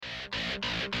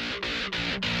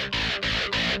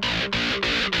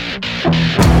Welcome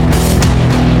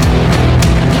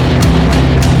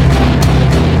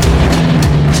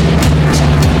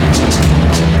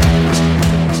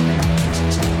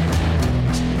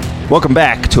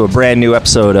back to a brand new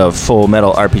episode of Full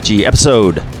Metal RPG,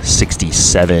 episode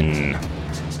 67.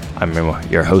 I'm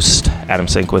your host, Adam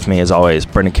Sink. With me, as always,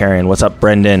 Brendan Carrion. What's up,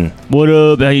 Brendan? What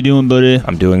up? How you doing, buddy?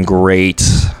 I'm doing great.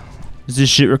 Is this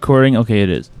shit recording? Okay, it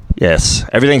is. Yes.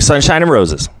 Everything's sunshine and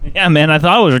roses. Yeah, man. I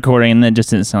thought it was recording, and then it just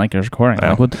didn't sound like it was recording.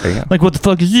 Well, what the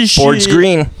fuck is this Board's shit?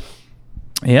 green.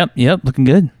 Yep. Looking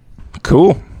good.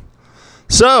 Cool.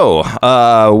 So,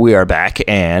 we are back,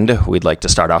 and we'd like to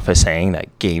start off by saying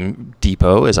that Game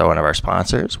Depot is one of our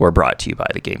sponsors. We're brought to you by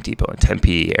the Game Depot in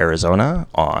Tempe, Arizona,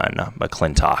 on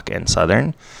McClintock and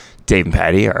Southern. Dave and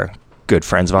Patty are good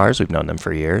friends of ours. We've known them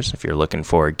for years. If you're looking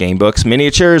for game books,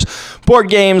 miniatures, board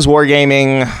games,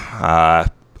 wargaming,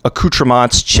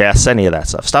 accoutrements, chess, any of that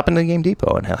stuff, stop into the Game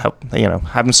Depot and help,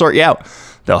 have them sort you out.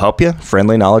 They'll help you.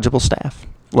 Friendly, knowledgeable staff.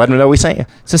 Let them know we sent you.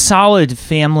 It's a solid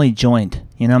family joint.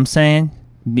 You know what I'm saying?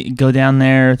 Go down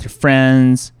there with your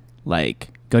friends,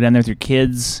 go down there with your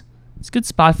kids. It's a good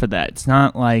spot for that. It's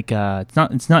not like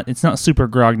it's not super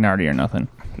grognardy or nothing.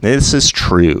 This is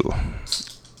true.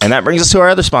 And that brings us to our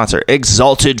other sponsor,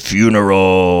 Exalted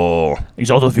Funeral.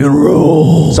 Exalted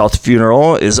Funeral. Exalted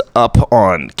Funeral is up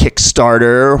on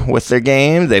Kickstarter with their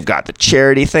game. They've got the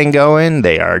charity thing going.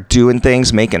 They are doing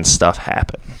things, making stuff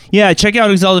happen. Yeah, check out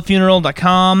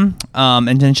exaltedfuneral.com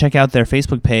and then check out their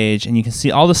Facebook page, and you can see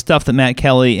all the stuff that Matt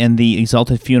Kelly and the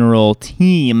Exalted Funeral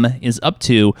team is up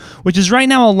to, which is right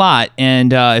now a lot.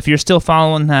 And if you're still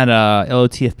following that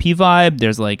LOTFP vibe,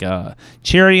 there's like a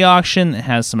charity auction that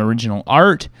has some original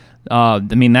art.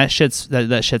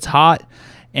 That shit's hot.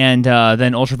 And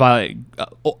then Ultraviolet,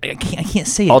 I can't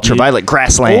say it. Ultraviolet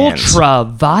Grasslands.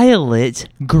 Ultraviolet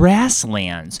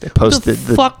Grasslands. They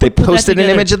posted an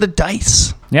image of the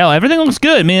dice. Yeah, everything looks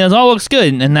good. I mean, it all looks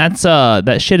good, and that's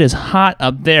that shit is hot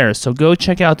up there. So go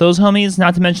check out those homies.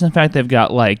 Not to mention the fact they've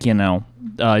got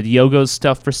Diogo's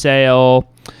stuff for sale.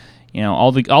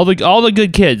 All the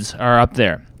good kids are up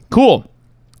there. Cool.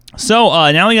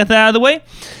 So now we got that out of the way.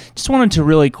 Just wanted to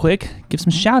really quick give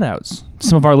some shout outs.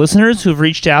 Some of our listeners who've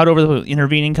reached out over the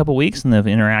intervening couple weeks and they've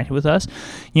interacted with us.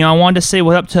 I wanted to say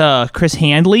what up to Chris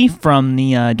Handley from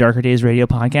the Darker Days Radio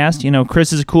podcast.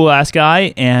 Chris is a cool ass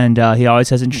guy, and he always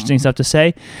has interesting stuff to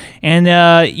say. And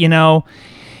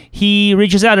he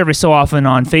reaches out every so often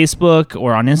on Facebook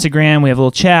or on Instagram. We have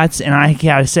little chats, and I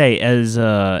gotta say, as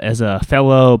a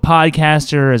fellow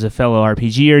podcaster, as a fellow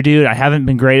RPGer dude, I haven't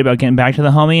been great about getting back to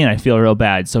the homie, and I feel real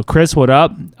bad. So Chris, what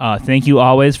up? Thank you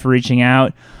always for reaching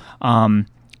out.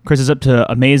 Chris is up to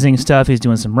amazing stuff. He's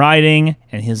doing some writing,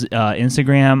 and his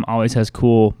Instagram always has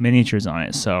cool miniatures on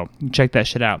it. So check that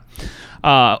shit out.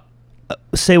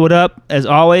 Say what up, as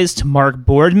always, to Mark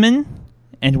Boardman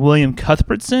and William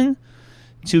Cuthbertson,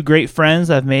 two great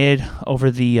friends I've made over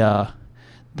the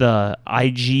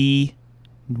IG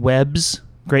webs.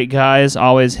 Great guys,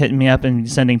 always hitting me up and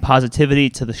sending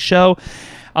positivity to the show.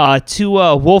 To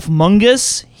Wolf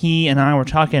Mungus, he and I were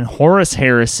talking Horus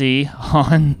Heresy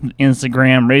on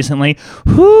Instagram recently.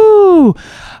 Whoo!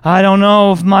 I don't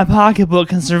know if my pocketbook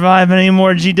can survive any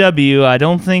more GW. I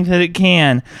don't think that it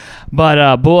can.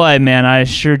 But boy, man, I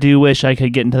sure do wish I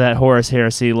could get into that Horus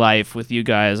Heresy life with you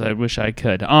guys. I wish I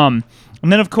could. And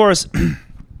then, of course,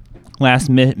 last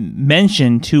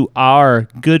mention to our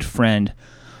good friend,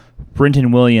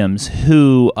 Brenton Williams,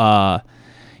 who...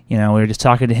 we were just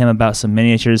talking to him about some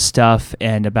miniatures stuff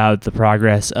and about the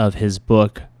progress of his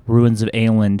book, Ruins of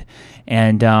Aeland.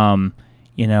 And,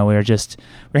 we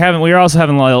were also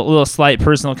having a little slight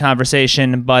personal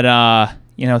conversation, but,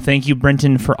 thank you,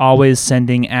 Brenton, for always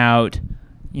sending out,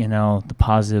 the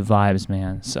positive vibes,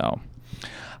 man. So,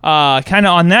 kind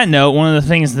of on that note, one of the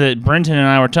things that Brenton and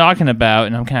I were talking about,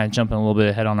 and I'm kind of jumping a little bit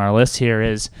ahead on our list here,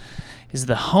 is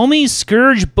the Homie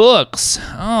Scourge books.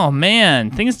 Oh,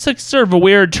 man. Things took sort of a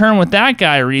weird turn with that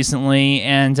guy recently.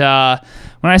 And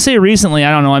when I say recently,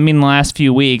 I don't know. I mean the last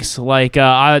few weeks. I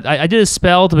did a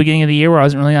spell at the beginning of the year where I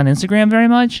wasn't really on Instagram very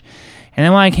much. And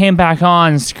then when I came back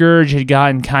on, Scourge had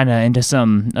gotten kind of into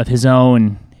some of his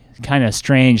own kind of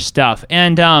strange stuff.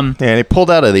 And and he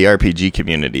pulled out of the RPG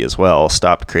community as well,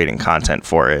 stopped creating content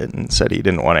for it, and said he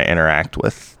didn't want to interact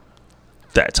with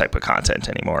that type of content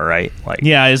anymore, right?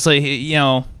 Yeah, it's like, he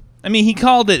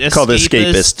called it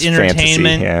escapist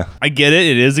entertainment. Fantasy, yeah. I get it.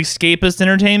 It is escapist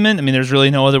entertainment. I mean, there's really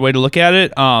no other way to look at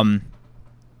it.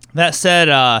 That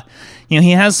said,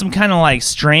 he has some kind of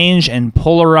strange and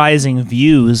polarizing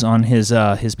views on his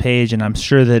page, and I'm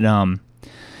sure that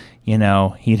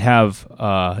he'd have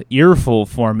earful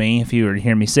for me if you were to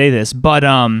hear me say this. But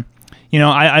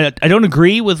I don't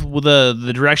agree with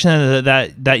the direction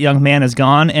that young man has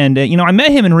gone. And I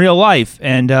met him in real life,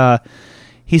 and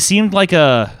he seemed like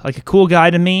a cool guy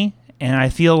to me. And I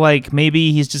feel like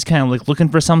maybe he's just kind of like looking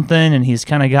for something, and he's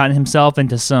kind of gotten himself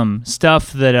into some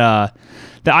stuff that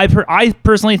I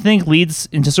personally think leads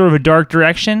into sort of a dark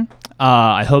direction.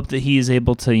 I hope that he's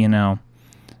able to, kind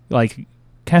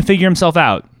of figure himself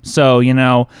out.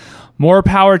 So, more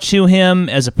power to him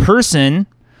as a person,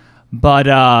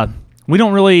 but we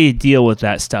don't really deal with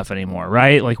that stuff anymore,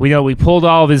 right? Like, we pulled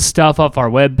all of his stuff off our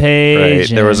webpage. Right.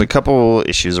 There was a couple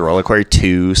issues of Reliquary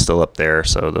 2 still up there,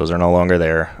 so those are no longer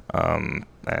there.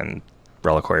 And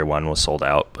Reliquary 1 was sold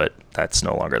out, but that's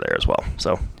no longer there as well.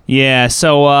 So yeah,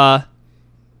 so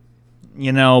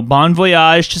bon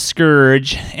voyage to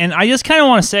Scourge. And I just kind of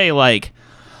want to say, like,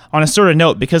 on a sort of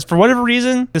note, because for whatever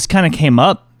reason, this kind of came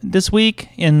up this week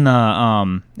in the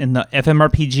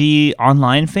FMRPG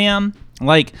online fam.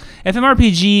 Like,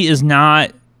 FMRPG is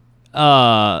not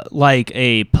like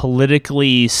a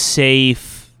politically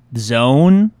safe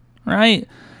zone, right?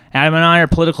 Adam and I are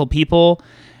political people,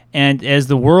 and as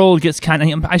the world gets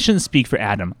I shouldn't speak for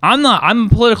Adam. I'm a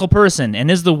political person,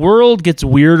 and as the world gets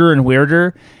weirder and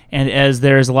weirder, and as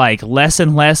there's like less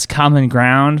and less common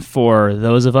ground for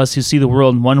those of us who see the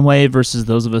world in one way versus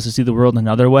those of us who see the world in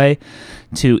another way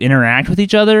to interact with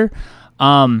each other,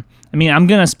 I'm going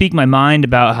to speak my mind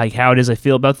about like how it is I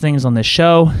feel about things on this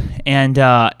show, and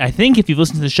I think if you've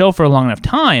listened to the show for a long enough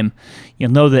time,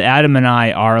 you'll know that Adam and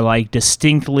I are like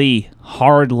distinctly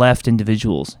hard left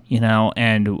individuals,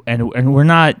 and we're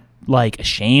not like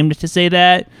ashamed to say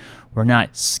that. We're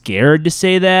not scared to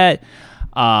say that.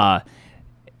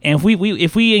 And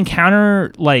if we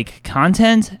encounter like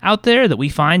content out there that we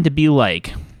find to be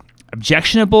like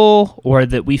objectionable, or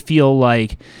that we feel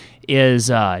like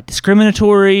is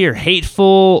discriminatory or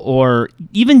hateful, or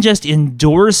even just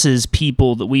endorses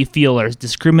people that we feel are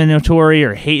discriminatory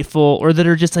or hateful, or that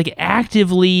are just like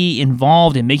actively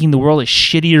involved in making the world a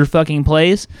shittier fucking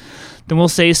place, then we'll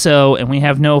say so, and we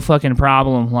have no fucking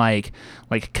problem like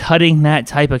cutting that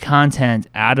type of content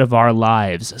out of our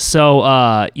lives.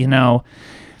 So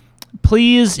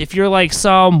please, if you're like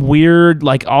some weird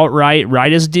like alt-right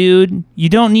rightist dude, you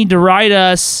don't need to write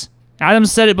us. Adam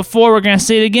said it before, we're going to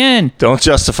say it again. don't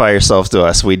justify yourself to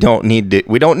us. We don't need you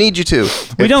to.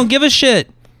 We don't give a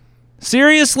shit.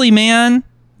 Seriously, man.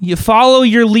 You follow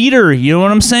your leader. You know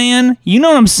what I'm saying? You know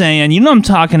what I'm saying. You know what I'm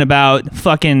talking about,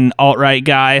 fucking alt-right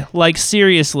guy. Like,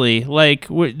 seriously. Like,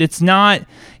 it's not,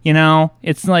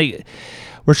 it's like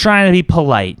we're trying to be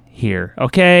polite here,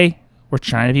 okay? We're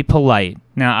trying to be polite.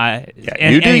 Now,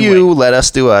 you, let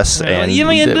us do us, and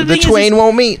the twain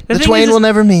won't meet. The twain will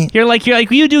never meet. You're like,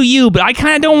 you do you, but I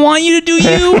kind of don't want you to do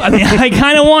you. I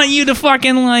kind of want you to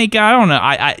fucking like, I don't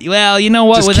know. Well, you know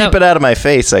what? Just keep it out of my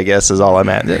face, I guess, is all I'm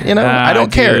at. I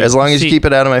don't care as long as you keep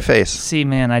it out of my face. See,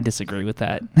 man, I disagree with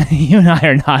that. You and I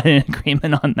are not in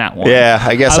agreement on that one. Yeah,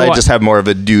 I guess I just have more of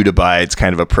a dude abides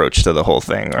kind of approach to the whole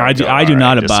thing. I do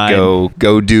not abide.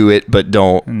 Go do it, but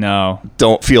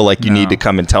don't feel like you need to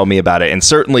come and tell me about it. And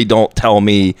certainly don't tell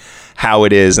me how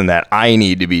it is and that I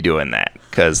need to be doing that,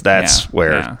 because that's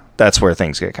where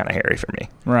things get kind of hairy for me.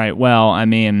 Right. Well,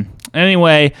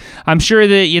 anyway, I'm sure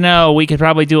that, we could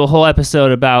probably do a whole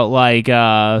episode about like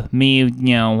me,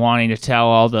 wanting to tell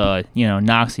all the,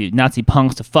 Nazi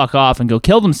punks to fuck off and go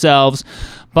kill themselves.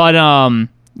 But,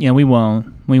 we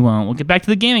won't. We'll get back to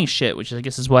the gaming shit, which I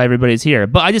guess is why everybody's here.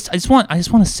 But I just want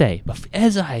to say,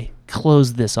 as I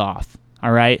close this off,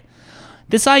 all right,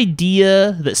 this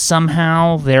idea that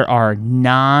somehow there are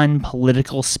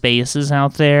non-political spaces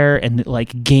out there and that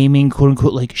like gaming, quote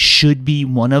unquote, like should be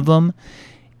one of them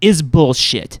is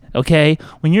bullshit, okay?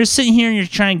 When you're sitting here and you're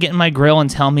trying to get in my grill and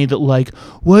tell me that like,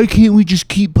 why can't we just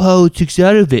keep politics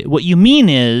out of it? What you mean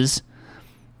is,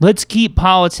 let's keep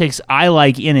politics I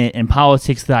like in it and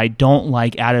politics that I don't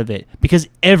like out of it, because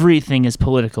everything is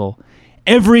political.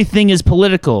 Everything is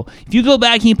political. If you go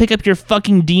back and you pick up your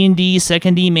fucking D&D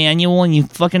 2nd D manual and you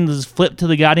fucking just flip to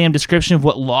the goddamn description of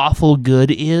what lawful good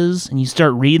is, and you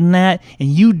start reading that, and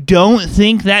you don't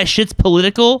think that shit's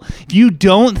political, if you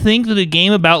don't think that a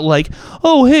game about like,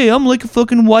 oh hey, I'm like a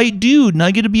fucking white dude and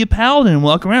I get to be a paladin and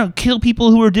walk around and kill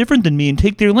people who are different than me and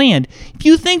take their land, if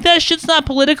you think that shit's not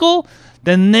political,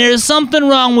 then there's something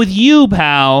wrong with you,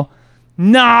 pal.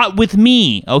 Not with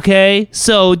me, okay?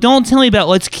 So don't tell me about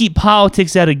let's keep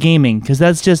politics out of gaming, because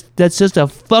that's just a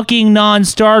fucking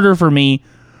non-starter for me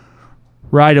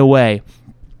right away.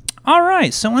 All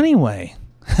right, so anyway,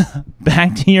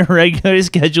 back to your regularly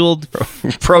scheduled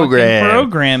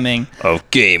programming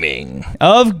of gaming.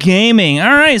 All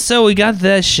right, so we got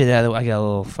that shit out of the way. I got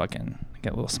a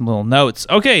got some little notes.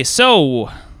 Okay, so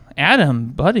Adam,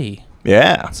 buddy,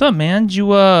 Yeah. what's up, man? Did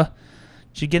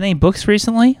you get any books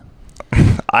recently?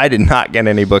 I did not get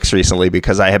any books recently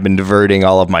because I have been diverting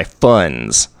all of my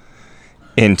funds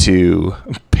into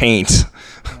paint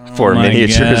for my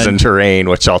miniatures God. and terrain,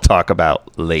 which I'll talk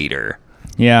about later.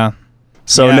 Yeah.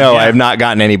 So Yeah, no, yeah. I have not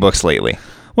gotten any books lately.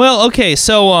 Well, okay,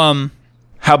 so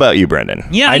How about you, Brendan?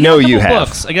 yeah, I got know a couple you have.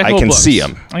 Books. I got a I couple can books. see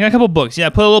them. I got a couple books. Yeah, I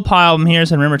put a little pile of them here,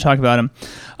 so I remember to talk about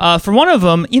them. For one of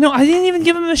them, I didn't even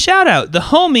give him a shout out. The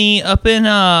homie up in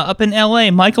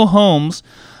L.A., Michael Holmes.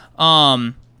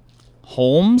 Michael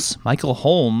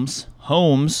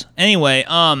Holmes. Anyway,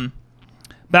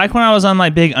 back when I was on my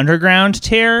big underground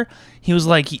tear, I was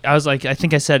like, I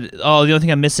think I said, oh, the only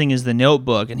thing I'm missing is the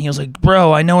notebook, and he was like,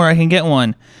 bro, I know where I can get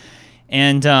one,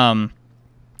 and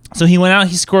so he went out,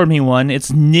 he scored me one.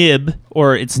 It's Nib,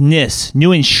 or it's Nis,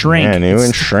 New and Shrink. Yeah, New It's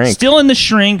and Shrink. Still in the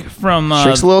Shrink from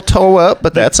Shrink's a little toe up,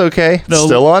 but that's okay. It's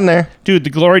still on there. dude, the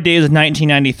glory days of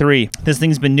 1993. This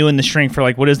thing's been new in the Shrink for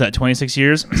like, what is that, 26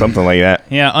 years? Something like that.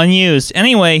 Yeah, unused.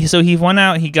 Anyway, so he went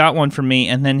out, he got one for me,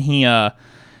 and then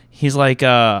he's like,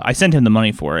 I sent him the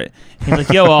money for it. He's like,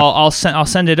 yo, I'll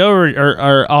send it over,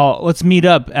 or let's meet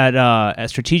up at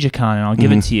Strategicon, and I'll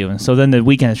give it to you. And so then the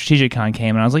weekend at Strategicon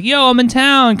came, and I was like, yo, I'm in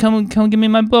town. Come give me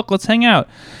my book. Let's hang out.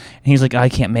 And he's like, I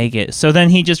can't make it. So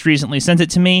then he just recently sent it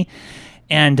to me.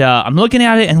 And I'm looking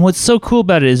at it, and what's so cool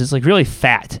about it is it's like really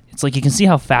fat. It's like you can see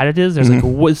how fat it is. There's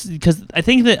because I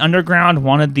think that Underground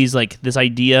wanted these like this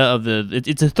idea of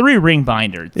it's a 3-ring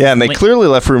binder. Yeah, and they clearly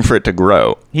left room for it to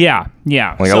grow. Yeah.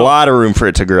 Like a lot of room for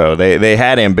it to grow. They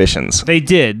had ambitions. They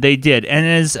did. And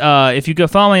as if you go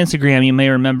follow my Instagram, you may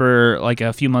remember like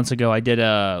a few months ago I did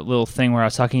a little thing where I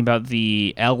was talking about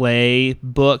the LA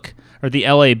book or the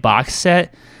LA box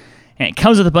set, and it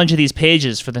comes with a bunch of these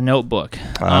pages for the notebook.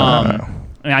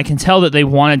 And I can tell that they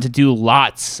wanted to do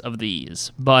lots of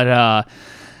these, but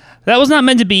that was not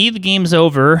meant to be. The game's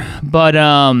over, but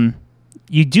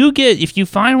you do get, if you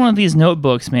find one of these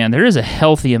notebooks, man, there is a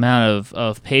healthy amount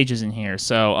of pages in here.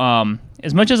 So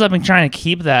as much as I've been trying to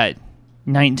keep that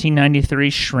 1993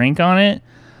 Shrink on it,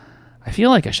 I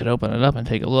feel like I should open it up and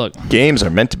take a look. Games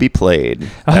are meant to be played.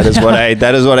 That is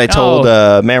what I told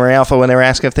Memory Alpha when they were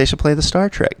asking if they should play the Star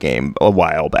Trek game a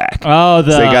while back. Oh,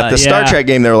 So they got the Star Trek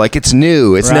game. They were like, it's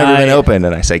new. It's never been Right. opened.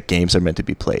 And I said, games are meant to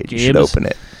be played. You should open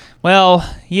it. Well,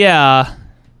 yeah,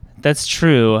 that's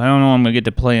true. I don't know if I'm gonna get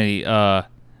to play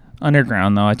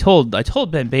Underground though. I told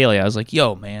Ben Bailey, I was like,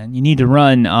 yo, man, you need to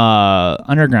run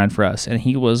Underground for us, and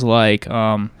he was like,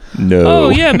 No. oh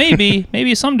yeah,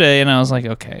 maybe someday. And I was like,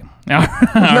 okay.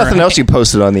 Nothing else you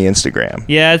posted on the Instagram.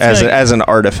 Yeah, it's as an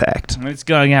artifact. It's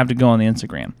gonna have to go on the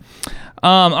Instagram.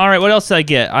 All right, what else did I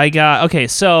get? I got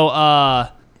so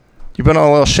You've been on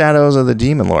a little Shadows of the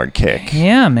Demon Lord kick.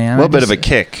 yeah, man. A little bit of a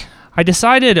kick. I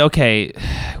decided, okay,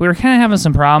 we were kind of having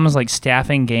some problems like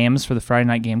staffing games for the Friday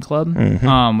Night Game Club,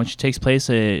 which takes place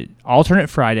at alternate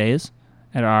Fridays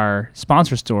at our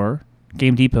sponsor store,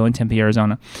 Game Depot in Tempe,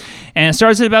 Arizona. And it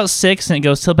starts at about 6 and it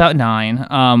goes till about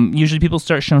 9. Usually people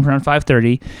start showing around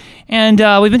 5:30. And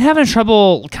we've been having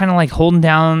trouble kind of like holding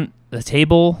down the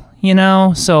table,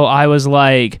 So I was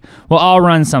like, well, I'll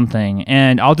run something.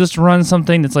 And I'll just run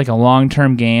something that's like a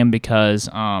long-term game because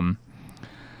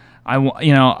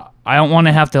I don't want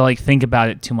to have to like think about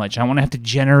it too much. I want to have to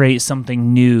generate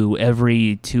something new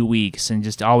every 2 weeks and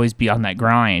just always be on that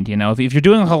grind. If you're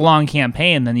doing like a long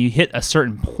campaign, then you hit a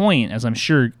certain point, as I'm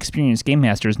sure experienced game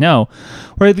masters know,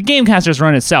 where the game casters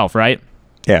run itself, right?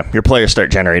 Yeah, your players start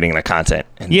generating the content,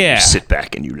 and Yeah. you sit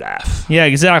back and you laugh. Yeah,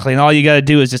 exactly. And all you got to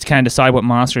do is just kind of decide what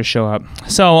monsters show up.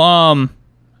 So,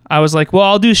 I was like, well,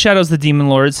 I'll do Shadows of the Demon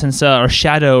Lord or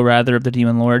Shadow rather of the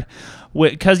Demon Lord.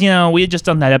 Because we had just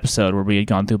done that episode where we had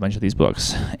gone through a bunch of these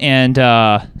books, and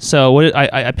so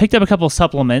I picked up a couple of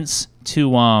supplements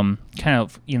to kind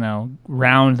of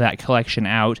round that collection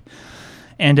out,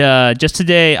 and just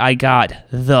today I got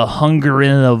The Hunger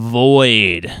in the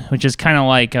Void, which is kind of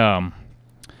like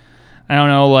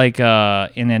an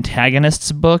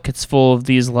antagonist's book. It's full of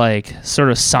these like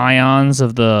sort of scions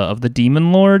of the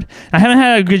Demon Lord. I haven't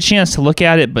had a good chance to look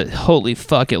at it, but holy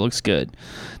fuck, it looks good.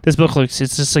 This book it's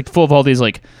just like full of all these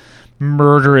like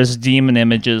murderous demon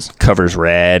images. Cover's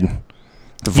red.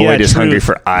 The void is hungry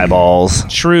for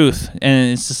eyeballs. Truth.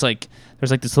 And it's just like there's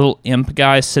like this little imp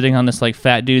guy sitting on this like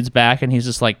fat dude's back, and he's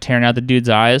just like tearing out the dude's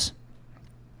eyes.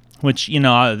 Which,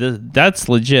 that's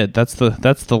legit. That's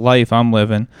the life I'm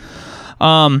living.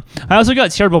 I also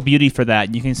got Terrible Beauty for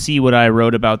that. You can see what I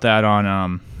wrote about that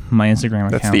on my Instagram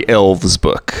account. That's the Elves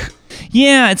book.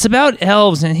 Yeah, it's about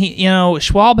elves, and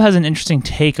Schwab has an interesting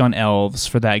take on elves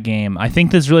for that game. I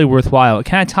think that's really worthwhile. It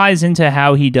kind of ties into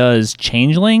how he does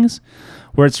Changelings,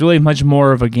 where it's really much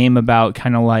more of a game about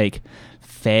kind of like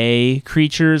fae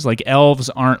creatures. Like elves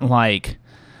aren't like,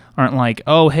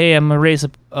 oh hey, I'm a race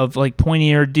of like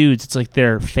pointy-eared dudes. It's like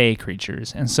they're fae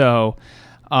creatures, and so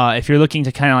if you're looking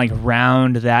to kind of like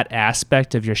round that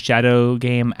aspect of your Shadow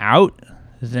game out,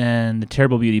 then the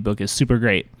Terrible Beauty book is super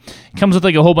great. It comes with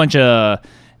like a whole bunch of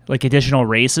like additional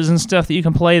races and stuff that you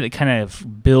can play that kind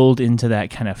of build into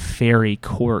that kind of fairy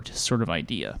court sort of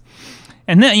idea.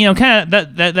 And then, kind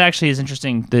of that actually is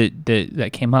interesting that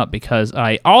came up because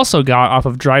I also got off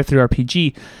of DriveThru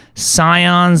RPG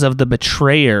Scions of the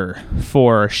Betrayer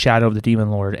for Shadow of the Demon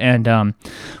Lord. And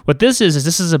what this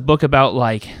is a book about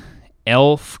like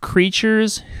elf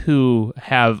creatures who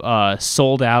have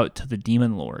sold out to the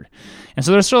Demon Lord. And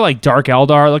so they're sort of like Dark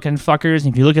Eldar looking fuckers.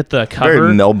 And if you look at the cover,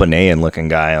 very Melbournean looking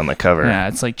guy on the cover. Yeah,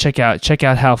 it's like check out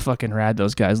how fucking rad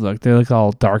those guys look. They look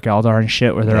all Dark Eldar and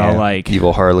shit, where they're all like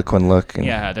evil Harlequin look.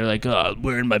 Yeah, they're like, oh,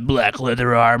 wearing my black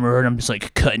leather armor, and I'm just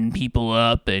like cutting people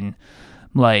up, and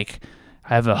like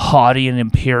I have a haughty and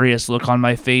imperious look on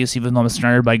my face, even though I'm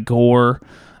surrounded by gore.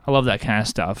 I love that kind of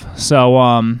stuff. So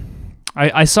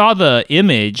I saw the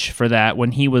image for that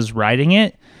when he was writing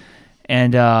it,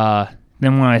 and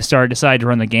then when I decided to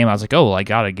run the game, I was like, oh, well, I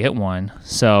gotta get one.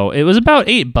 So it was about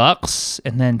 $8,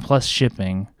 and then plus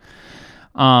shipping.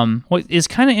 What is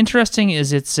kind of interesting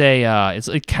is it's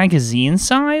like kind of zine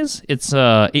size. It's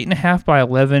 8.5 by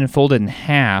 11 folded in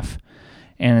half,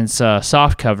 and it's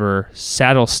soft cover,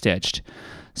 saddle stitched.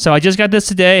 So I just got this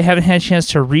today. Haven't had a chance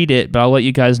to read it, but I'll let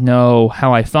you guys know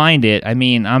how I find it. I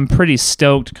mean, I'm pretty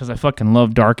stoked because I fucking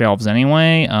love Dark Elves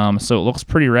anyway. So it looks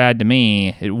pretty rad to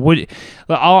me. It would.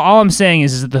 All I'm saying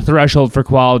is that the threshold for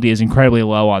quality is incredibly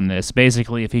low on this.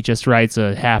 Basically, if he just writes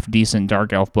a half decent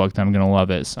Dark Elf book, then I'm gonna love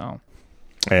it. So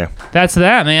yeah, that's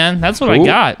that, man. That's what I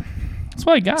got. That's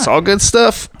what I got. It's all good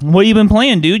stuff. What you been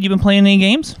playing, dude? You been playing any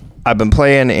games? I've been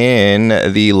playing in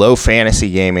the low fantasy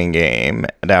gaming game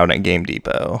down at Game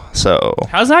Depot. So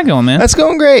how's that going, man? That's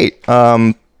going great.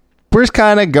 We're just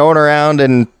kind of going around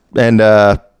and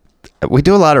we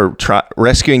do a lot of trying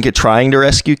to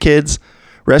rescue kids.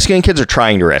 Rescuing kids or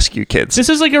trying to rescue kids. This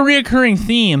is like a reoccurring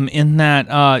theme in that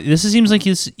this seems like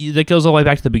that goes all the way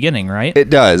back to the beginning, right?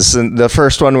 It does. And the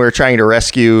first one, we were trying to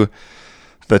rescue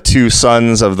the two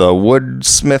sons of the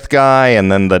woodsmith guy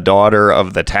and then the daughter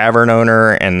of the tavern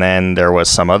owner. And then there was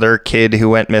some other kid who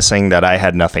went missing that I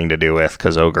had nothing to do with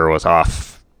because Ogre was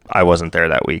off. I wasn't there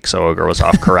that week, so Ogre was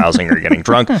off carousing or getting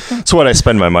drunk. So what I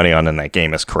spend my money on in that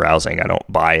game is carousing. I don't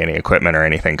buy any equipment or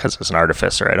anything because as an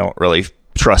artificer, I don't really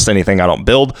trust anything I don't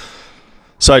build.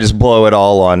 So I just blow it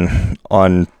all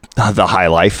on the high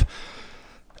life.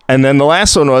 And then the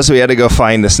last one was we had to go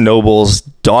find this noble's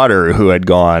daughter who had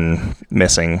gone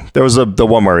missing. There was the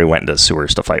one where we went into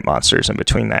sewers to fight monsters in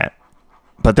between that.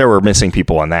 But there were missing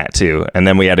people on that too. And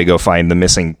then we had to go find the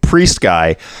missing priest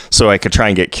guy so I could try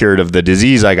and get cured of the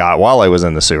disease I got while I was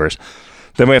in the sewers.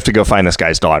 Then we have to go find this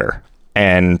guy's daughter.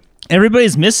 And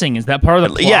everybody's missing. Is that part of the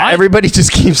plot? Yeah, everybody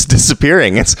just keeps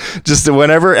disappearing. It's just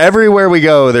everywhere we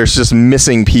go, there's just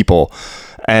missing people.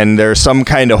 And there's some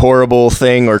kind of horrible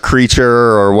thing or creature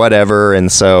or whatever.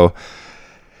 And so,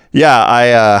 yeah,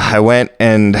 I went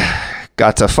and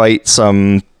got to fight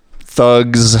some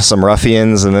thugs, some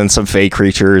ruffians, and then some fae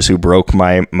creatures who broke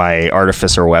my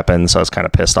artificer weapon. So I was kind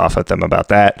of pissed off at them about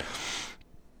that.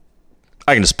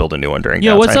 I can just build a new one during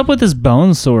downtime. What's up with this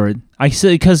bone sword? I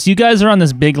see, because you guys are on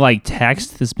this big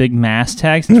this big mass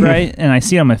text, right? And I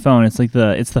see it on my phone. It's like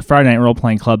the Friday Night Role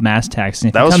Playing Club mass text.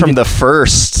 That was from the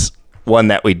first one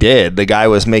that we did. The guy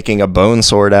was making a bone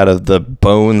sword out of the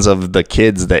bones of the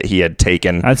kids that he had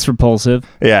taken. That's repulsive.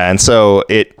 Yeah, and so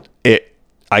it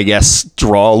I guess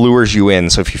lures you in.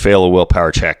 So if you fail a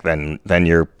willpower check, then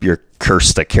you're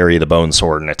cursed to carry the bone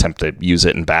sword and attempt to use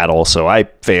it in battle. So I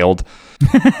failed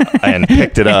and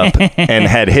picked it up and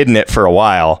had hidden it for a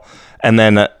while, and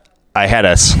then I had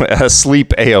a sleep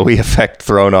AoE effect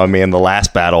thrown on me in the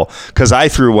last battle because I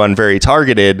threw one very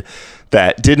targeted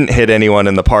that didn't hit anyone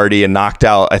in the party and knocked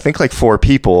out, I think, like 4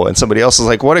 people. And somebody else was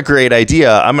like, what a great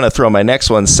idea. I'm going to throw my next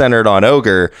one centered on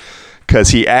Ogre because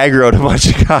he aggroed a bunch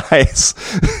of guys.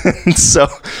 And so,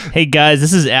 hey, guys,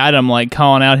 this is Adam, like,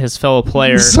 calling out his fellow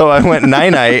players. So I went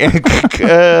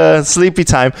night-night, sleepy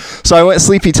time. So I went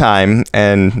sleepy time,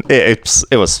 and it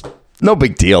was no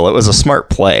big deal. It was a smart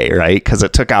play, right? Because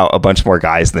it took out a bunch more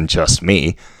guys than just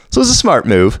me. So it was a smart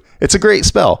move. It's a great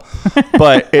spell.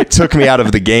 But it took me out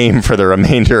of the game for the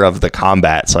remainder of the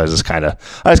combat. So I just kind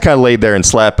of laid there and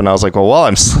slept. And I was like, well, while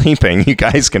I'm sleeping, you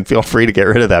guys can feel free to get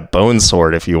rid of that bone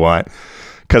sword if you want.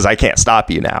 Because I can't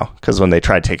stop you now. Because when they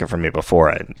tried to take it from me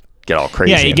before, I'd get all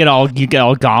crazy. Yeah, you get all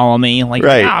Gollum-y, like,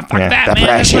 right. fuck that, the man.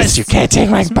 precious, you can't take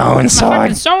my bone sword.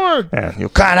 Fucking sword. Yeah, you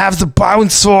can't have the bone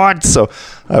sword. So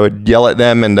I would yell at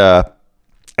them,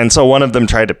 and so one of them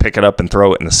tried to pick it up and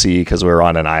throw it in the sea because we were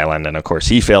on an island, and of course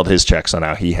he failed his check, so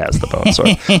now he has the bone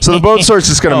sword. So the bone sword's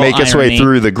just going to make its way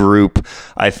through the group,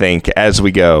 I think, as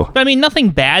we go. But I mean,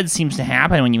 nothing bad seems to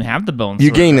happen when you have the bone sword.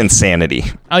 You gain insanity.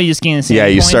 Oh, you just gain insanity. Yeah,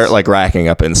 you points? start like racking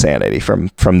up insanity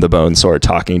from the bone sword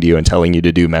talking to you and telling you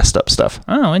to do messed up stuff.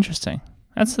 Oh, interesting.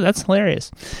 That's hilarious.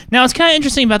 Now, what's kind of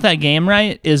interesting about that game,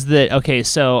 right, is that, okay,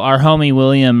 so our homie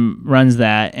William runs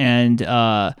that, and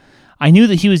I knew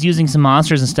that he was using some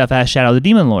monsters and stuff as Shadow the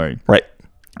Demon Lord. Right.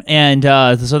 And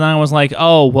so then I was like,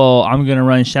 oh, well, I'm going to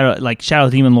run Shadow the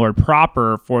Demon Lord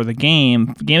proper for the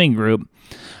gaming group.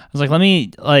 I was like, let me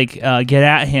get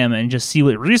at him and just see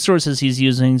what resources he's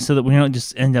using so that we don't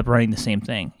just end up running the same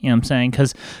thing. You know what I'm saying?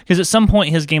 Because at some point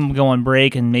his game will go on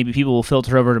break and maybe people will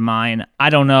filter over to mine. I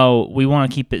don't know. We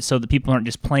want to keep it so that people aren't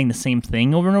just playing the same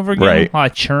thing over and over again. Right. A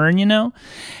lot of churn, you know?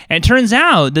 And it turns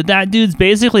out that dude's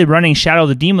basically running Shadow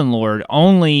the Demon Lord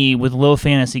only with low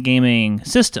fantasy gaming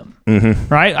system. Mm-hmm.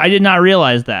 Right? I did not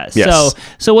realize that. Yes.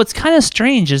 So what's kind of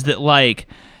strange is that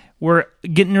we're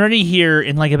getting ready here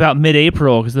in about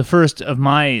mid-April because the first of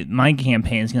my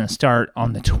campaign is going to start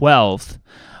on the 12th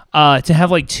to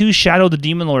have 2 Shadow the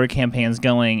Demon Lord campaigns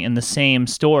going in the same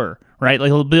store, right?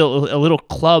 Like a little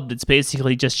club that's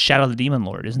basically just Shadow the Demon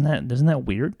Lord. Isn't that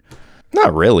weird?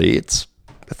 Not really.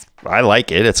 I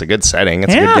like it. It's a good setting.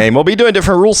 It's a good game. We'll be doing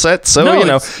different rule sets, so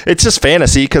it's just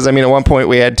fantasy. Because at one point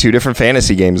we had 2 different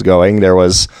fantasy games going. There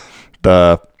was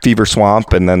the Fever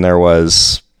Swamp, and then there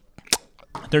was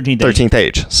 13th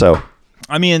Age. So,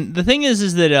 I mean, the thing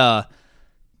is that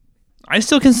I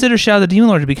still consider Shadow the Demon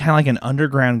Lord to be kind of like an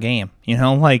underground game. You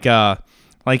know,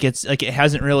 it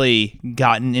hasn't really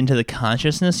gotten into the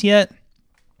consciousness yet.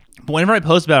 But whenever I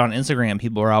post about it on Instagram,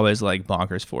 people are always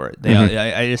bonkers for it.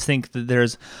 I just think that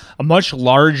there's a much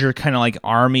larger kind of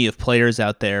army of players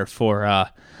out there for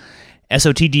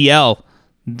SOTDL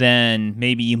than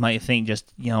maybe you might think,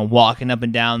 just walking up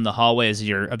and down the hallways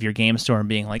of your game store and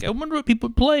being like, I wonder what people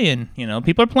are playing.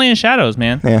 People are playing Shadows,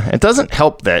 man. Yeah, it doesn't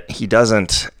help that he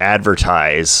doesn't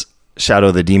advertise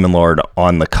Shadow the Demon Lord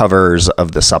on the covers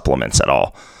of the supplements at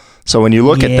all. So when you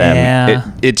look at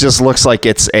them, it just looks like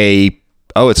it's a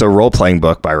role-playing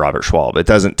book by Robert Schwalb. It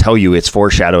doesn't tell you it's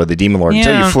for Shadow of the Demon Lord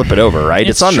until you flip it over, right?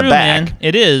 It's on true, the back. Man.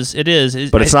 It is.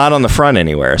 But it's not on the front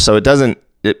anywhere, so it doesn't...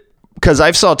 Because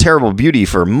I've saw Terrible Beauty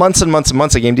for months and months and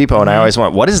months at Game Depot, and I always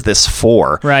went, what is this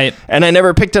for? Right. And I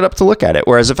never picked it up to look at it.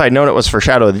 Whereas if I'd known it was for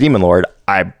Shadow of the Demon Lord,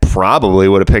 I probably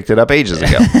would have picked it up ages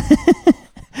ago.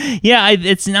 Yeah,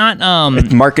 it's not...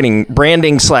 It's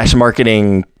branding /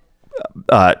 marketing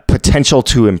potential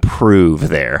to improve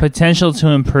there. Potential to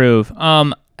improve.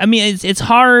 I mean, it's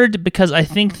hard because I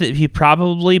think that he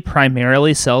probably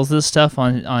primarily sells this stuff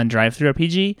on DriveThru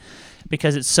RPG,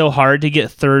 because it's so hard to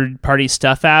get third-party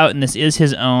stuff out, and this is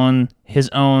his own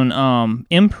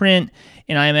imprint.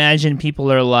 And I imagine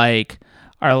people are like,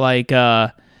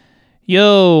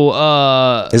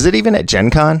 yo. Is it even at Gen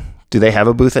Con? Do they have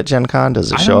a booth at Gen Con?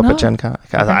 Does it show up at Gen Con?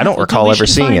 I don't recall ever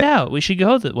seeing it. Out. We should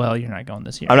go. Well, you're not going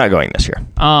this year. I'm not going this year,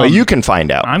 but you can find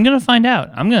out. I'm gonna find out.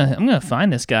 I'm gonna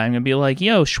find this guy. I'm gonna be like,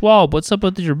 yo, Schwalb, what's up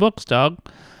with your books, dog?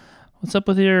 What's up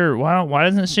with your... Why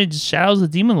doesn't it say Shadows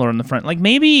of the Demon Lord on the front?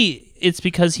 Maybe it's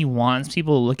because he wants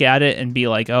people to look at it and be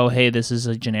like, oh, hey, this is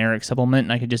a generic supplement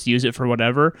and I could just use it for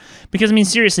whatever. Because, I mean,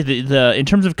 seriously, the in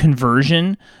terms of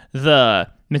conversion, the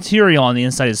material on the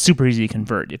inside is super easy to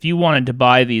convert. If you wanted to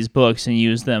buy these books and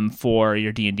use them for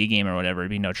your D&D game or whatever, it'd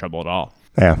be no trouble at all.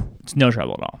 Yeah. It's no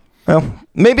trouble at all. Well,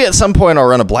 maybe at some point I'll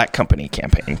run a Black Company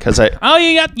campaign because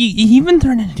you've been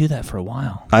threatening to do that for a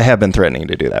while. I have been threatening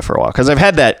to do that for a while because I've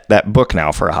had that book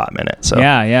now for a hot minute. So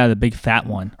yeah, the big fat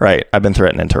one. Right, I've been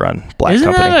threatening to run Black Isn't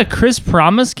Company. Isn't that a Chris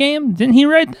Promise game? Didn't he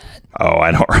write that? Oh,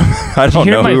 I don't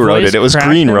know who wrote it. It was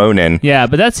Green Ronin. Yeah,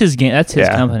 but that's his game. That's his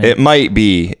company. It might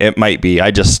be.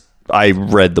 I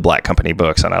read the Black Company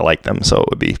books and I like them, so it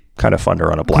would be kind of fun to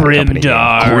run a Black Company game.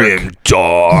 Grimdark.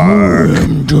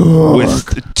 With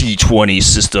the D20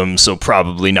 system, so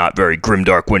probably not very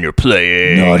grimdark when you're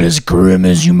playing. Not as grim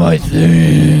as you might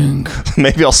think.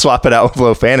 Maybe I'll swap it out with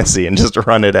low fantasy and just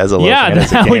run it as a low fantasy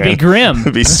game. Yeah, that would be grim.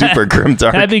 It'd be super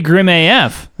grimdark. That'd be grim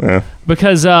AF. Yeah.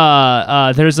 Because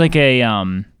there's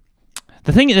the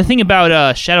The thing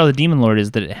about Shadow of the Demon Lord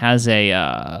is that it has a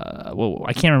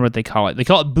I can't remember what they call it. They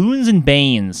call it Boons and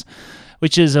Banes,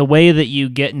 which is a way that you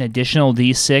get an additional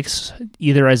D6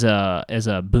 either as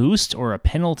a boost or a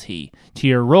penalty to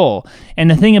your roll.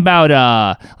 And the thing about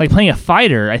like playing a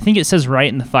fighter, I think it says right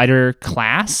in the fighter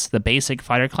class, the basic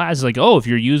fighter class, is like, oh, if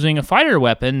you're using a fighter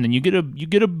weapon, then you get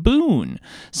a boon.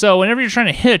 So whenever you're trying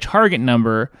to hit a target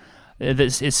number,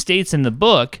 it states in the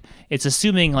book, it's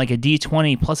assuming like a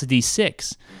D20 plus a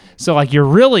D6. So like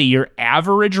your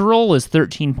average roll is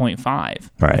 13.5.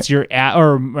 Right. It's your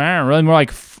really more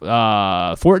like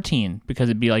 14 because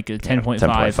it'd be like a 10.5.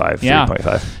 10.5, yeah.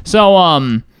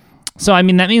 3.5. So I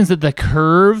mean that means that the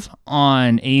curve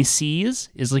on ACs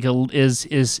is like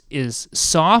is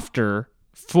softer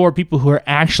for people who are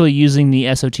actually using the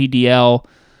SOTDL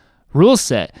rule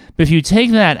set. But if you take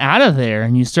that out of there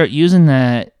and you start using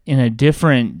that in a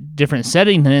different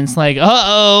setting, then it's like,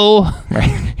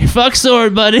 Right. fuck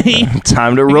sword, buddy.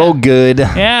 Time to roll good.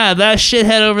 Yeah, that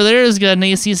shithead over there has got an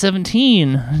AC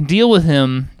 17. Deal with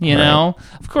him, you know.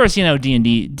 Of course, you know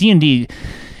D&D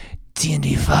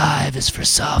 5 is for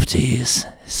softies.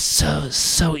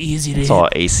 So easy to It's hit. all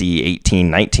AC 18,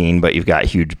 19, but you've got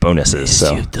huge bonuses.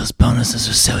 So Those bonuses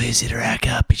are so easy to rack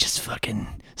up. You just fucking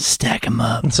stack them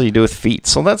up. that's what you do with feats.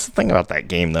 So that's the thing about that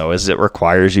game, though, is it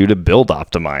requires you to build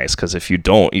optimize, because if you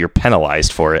don't, you're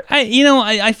penalized for it.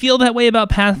 I feel that way about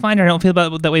Pathfinder. I don't feel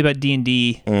that way about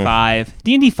D&D 5.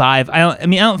 D&D 5. I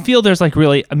don't feel there's like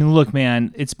really. I mean, look,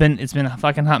 man, it's been a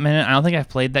fucking hot minute. I don't think I've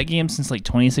played that game since like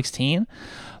 2016.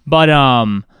 But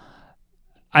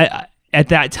I at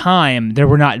that time there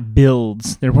were not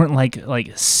builds. There weren't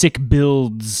like sick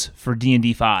builds for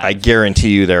D&D 5. I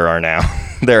guarantee you there are now.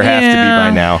 There have to be by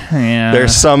now. Yeah.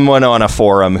 There's someone on a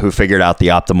forum who figured out the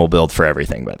optimal build for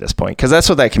everything by this point, because that's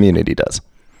what that community does.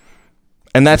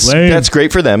 And that's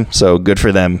great for them, so good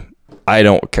for them. I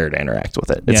don't care to interact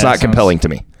with it. It's not compelling to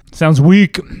me. Sounds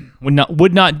weak. Would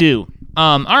not do.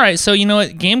 All right, so you know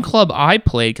what? Game Club I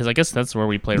played, because I guess that's where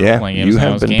we play role-playing games. You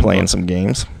have been Game playing Club. some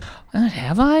games.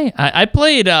 Have I? I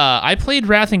played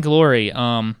Wrath and Glory.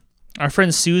 Our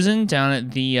friend Susan down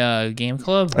at the Game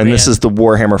Club. And this is the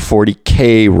Warhammer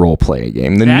 40K role-playing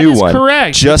game, the That new is one.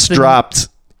 correct. Just dropped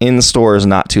in stores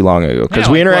not too long ago, because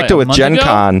Yeah, we like interacted what, a with month Gen ago?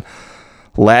 Con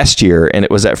last year, and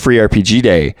it was at Free RPG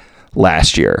Day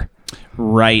last year.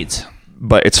 right.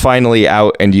 But it's finally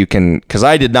out, and you can, because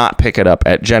I did not pick it up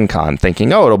at Gen Con thinking,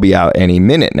 it'll be out any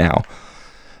minute now.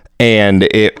 And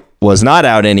it was not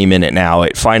out any minute now.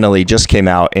 It finally just came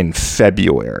out in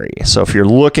February. So if you're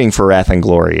looking for Wrath and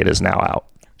Glory, it is now out.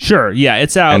 Sure. Yeah,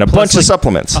 it's out. And a Plus, bunch of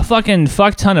supplements. A fucking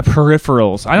fuck ton of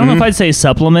peripherals. I don't know if I'd say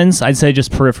supplements. I'd say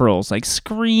just peripherals, like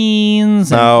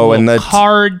screens and, and the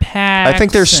card packs. I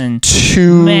think there's and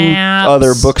 2 maps.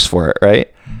 other books for it, right?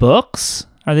 books.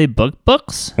 Are they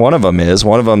books? One of them is.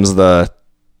 One of them's the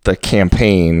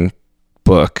campaign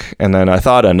book, and then I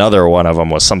thought another one of them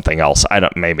was something else.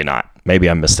 Maybe not. Maybe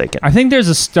I'm mistaken. I think there's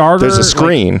a starter. There's a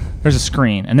screen. There's a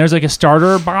screen, and there's like a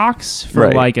starter box for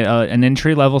Right. like an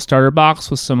entry level starter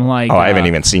box with some like. I haven't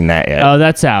even seen that yet. Oh,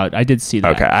 that's out. I did see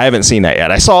that. Okay, I haven't seen that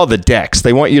yet. I saw the decks.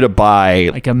 They want you to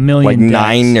buy Like a million.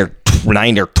 decks.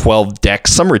 9 or 12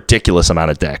 decks, some ridiculous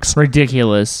amount of decks.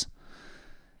 Ridiculous.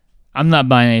 I'm not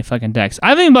buying any fucking decks. I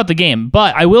haven't even bought the game,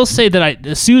 but I will say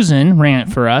that Susan ran it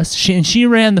for us. She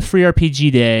ran the Free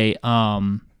RPG Day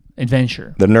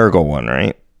adventure. The Nurgle one,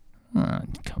 right?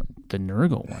 The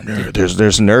Nurgle one. There's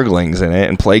Nurglings in it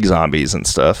and plague zombies and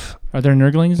stuff. Are there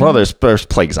Nurglings? Well, in it? there's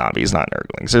plague zombies, not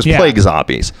Nurglings. There's Yeah. plague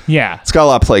zombies. Yeah. It's got a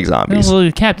lot of plague zombies.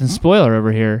 Well, Captain Spoiler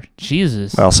over here.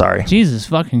 Jesus. Well, sorry. Jesus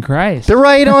fucking Christ. They're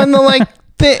right on the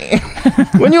thing.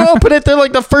 When you open it, they're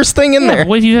like the first thing in there.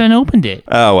 What if you haven't opened it?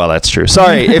 Oh, well, that's true.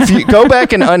 Sorry. If you go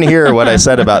back and unhear what I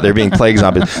said about there being plague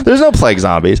zombies, there's no plague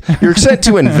zombies. You're sent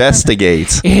to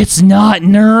investigate It's not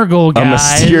Nurgle, a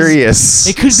guys. mysterious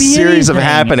It could be series of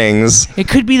anything. happenings. It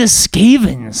could be the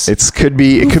Skavens. It could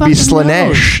be Who fucking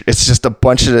Slanesh. It's just a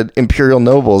bunch of Imperial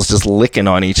nobles just licking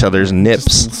on each other's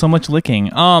nips. So much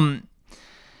licking.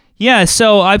 Yeah,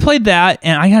 so I played that,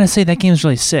 and I gotta say that game is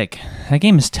really sick. That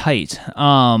game is tight.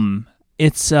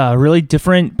 It's a really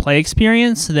different play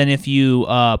experience than if you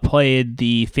played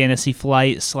the Fantasy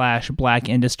Flight / Black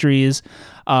Industries,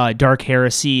 Dark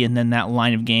Heresy, and then that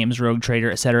line of games, Rogue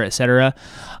Trader, etc., etc.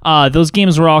 Those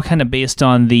games were all kind of based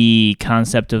on the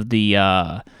concept of the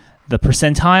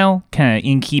percentile, kind of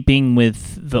in keeping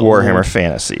with the Warhammer old,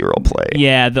 Fantasy roleplay.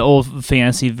 yeah, the old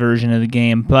fantasy version of the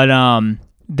game. But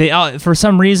they for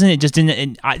some reason it just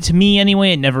didn't. To me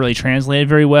anyway, it never really translated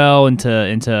very well into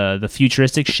the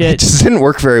futuristic shit. It just didn't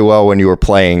work very well when you were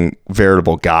playing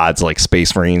veritable gods like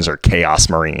Space Marines or Chaos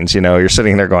Marines. You know, you're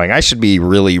sitting there going, I should be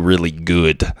really, really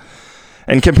good.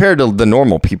 And compared to the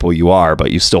normal people, you are,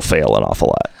 but you still fail an awful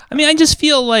lot. I mean, I just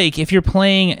feel like if you're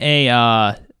playing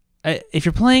like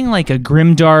a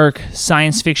grimdark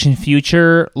science fiction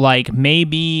future, like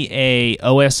maybe a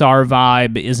OSR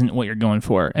vibe isn't what you're going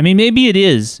for. I mean, maybe it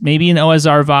is. Maybe an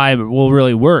OSR vibe will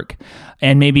really work.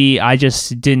 And maybe I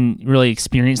just didn't really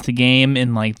experience the game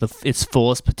in like its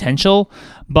fullest potential.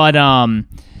 But I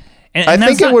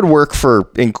think it would work for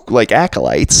like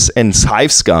Acolytes and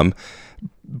Hive Scum.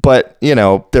 But, you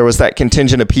know, there was that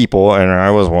contingent of people, and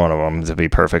I was one of them, to be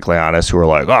perfectly honest, who were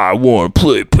like, I want to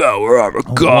play Power Armor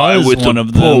guy with a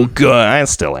bolt gun. I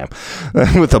still am.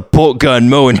 With a bolt gun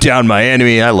mowing down my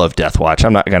enemy. I love Deathwatch.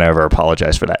 I'm not going to ever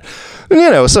apologize for that. And,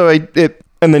 you know, so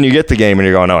and then you get the game and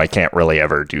you're going, I can't really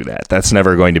ever do that. That's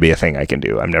never going to be a thing I can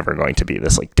do. I'm never going to be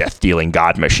this like death-dealing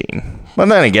god machine. Well,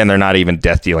 then again, they're not even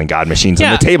death-dealing god machines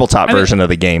in the tabletop version of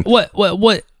the game.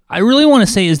 What I really want to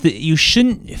say is that you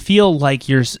shouldn't feel like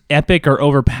you're epic or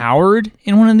overpowered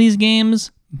in one of these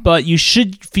games, but you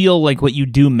should feel like what you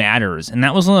do matters. And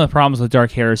that was one of the problems with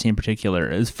Dark Heresy in particular.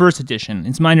 It's first edition.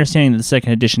 It's my understanding that the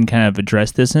second edition kind of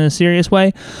addressed this in a serious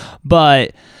way,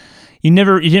 but you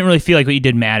didn't really feel like what you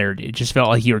did mattered. It just felt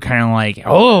like you were kind of like,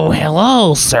 oh,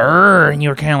 hello, sir, and you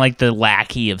were kind of like the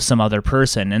lackey of some other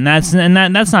person, and that's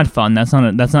not fun. That's not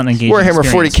an engaging Warhammer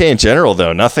experience. 40K in general,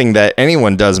 though, nothing that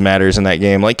anyone does matters in that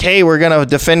game. Like, hey, we're gonna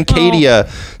defend Cadia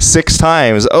 6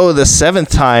 times. Oh, the 7th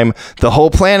time, the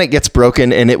whole planet gets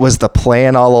broken, and it was the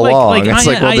plan all along.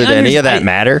 Did any of that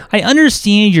matter? I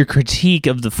understand your critique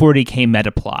of the 40K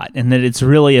meta plot, and that it's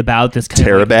really about this kind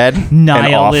of like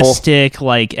nihilistic,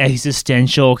 like existential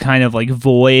kind of like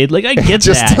void. Like, I get that. It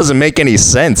just doesn't make any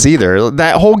sense either.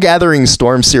 That whole Gathering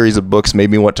Storm series of books made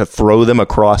me want to throw them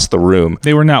across the room.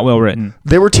 They were not well written.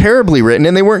 They were terribly written,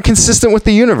 and they weren't consistent with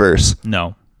the universe.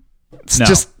 No.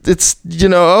 It's you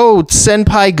know,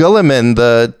 Senpai Gulliman,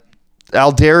 the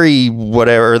Alderi,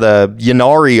 whatever, the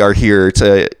Yanari are here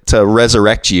to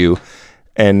resurrect you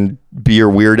and be your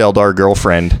weird Eldar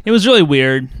girlfriend. It was really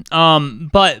weird.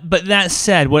 But that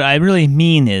said, what I really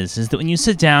mean is that when you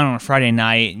sit down on a Friday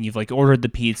night and you've like ordered the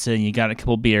pizza and you got a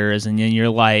couple beers and then you're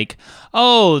like,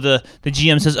 oh, the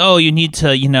GM says, oh, you need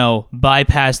to, you know,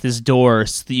 bypass this door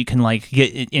so that you can like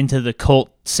get into the cult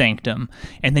sanctum,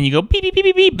 and then you go beep beep beep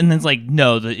beep beep, and then it's like,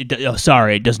 no,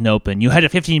 sorry, it doesn't open. You had a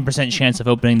 15% chance of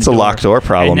opening the door. It's a locked door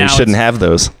problem. You shouldn't have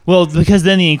those. Well, because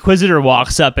then the Inquisitor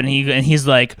walks up and he's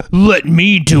like, let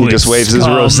me do it. He just waves his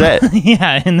rosette.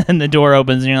 Yeah, and then the door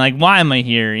opens and you're like, why am I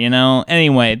here? You know.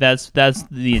 Anyway, that's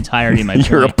the entirety of my point.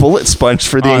 You're a bullet sponge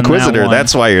for the Inquisitor.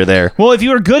 That's why you're there. Well, if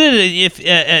you were good at it,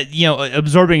 at you know,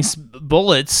 absorbing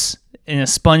bullets in a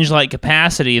sponge-like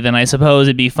capacity, then I suppose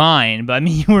it'd be fine. But I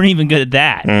mean, you weren't even good at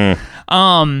that.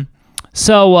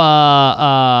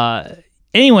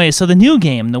 Anyway, so the new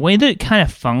game, the way that it kind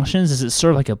of functions is it's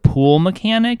sort of like a pool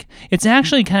mechanic. It's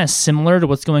actually kind of similar to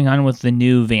what's going on with the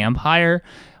new Vampire,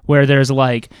 where there's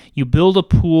like, you build a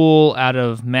pool out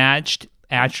of matched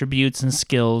attributes and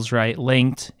skills, right,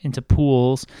 linked into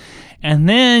pools, and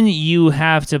then you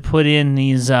have to put in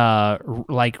these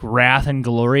like wrath and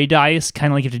glory dice,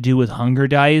 kind of like you have to do with hunger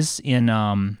dice in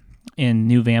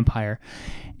New Vampire.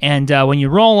 And when you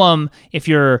roll them, if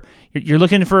you're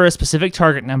looking for a specific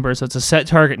target number, so it's a set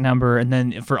target number, and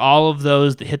then for all of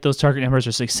those that hit those target numbers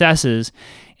are successes.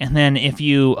 And then if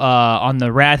you on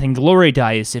the wrath and glory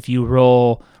dice, if you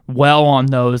roll well on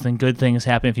those, then good things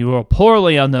happen. If you roll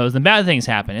poorly on those, then bad things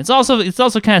happen. It's also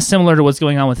kind of similar to what's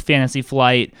going on with Fantasy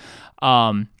Flight,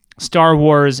 Star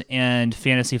Wars, and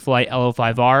Fantasy Flight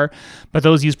LO5R, but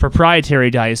those use proprietary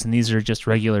dice, and these are just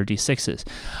regular D6s.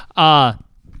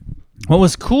 What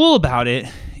was cool about it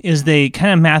is they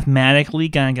kind of mathematically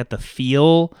kind of got the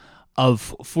feel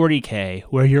of 40K,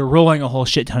 where you're rolling a whole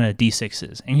shit ton of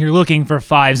D6s, and you're looking for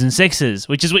 5s and 6s,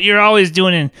 which is what you're always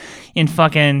doing in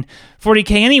fucking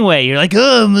 40K anyway. You're like,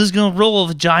 oh, I'm just going to roll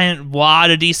a giant wad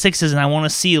of D6s, and I want to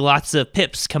see lots of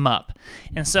pips come up.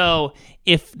 And so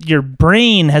if your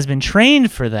brain has been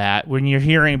trained for that, when you're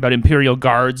hearing about Imperial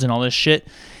Guards and all this shit,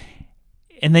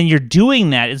 and then you're doing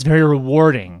that, it's very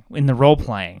rewarding in the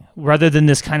role-playing, rather than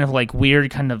this kind of like weird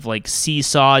kind of like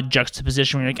seesaw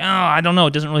juxtaposition where you're like, oh, I don't know,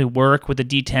 it doesn't really work with the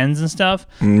D10s and stuff.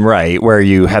 Right, where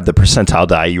you have the percentile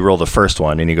die, you roll the first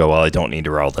one, and you go, well, I don't need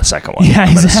to roll the second one. Yeah,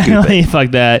 exactly.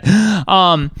 Fuck that.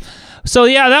 So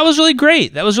yeah, that was really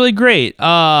great. The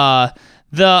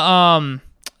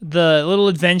little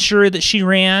adventure that she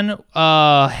ran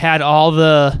had all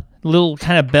the little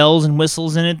kind of bells and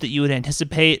whistles in it that you would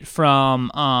anticipate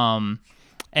from a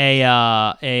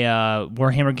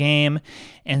Warhammer game.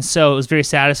 And so it was very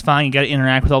satisfying. You got to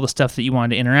interact with all the stuff that you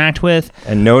wanted to interact with.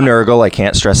 And no Nurgle. I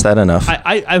can't stress that enough.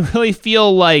 I really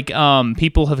feel like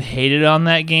people have hated on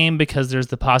that game because there's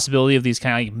the possibility of these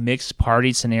kind of like mixed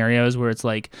party scenarios where it's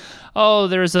like, oh,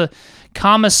 there's a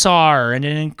commissar and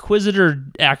an inquisitor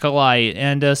acolyte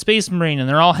and a space marine, and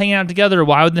they're all hanging out together.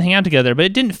 Why would they hang out together? But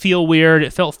it didn't feel weird.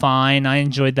 It felt fine. I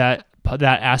enjoyed that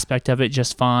aspect of it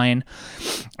just fine.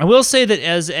 I will say that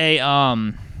as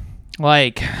a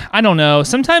like, I don't know,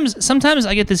 sometimes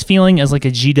I get this feeling as like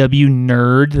a GW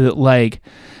nerd that like,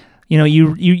 you know,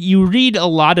 you read a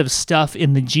lot of stuff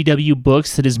in the GW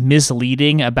books that is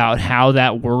misleading about how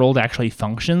that world actually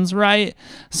functions, right?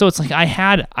 So it's like I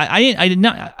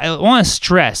want to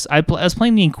stress, I was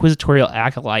playing the Inquisitorial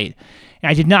Acolyte, and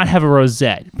I did not have a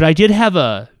rosette, but I did have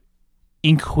a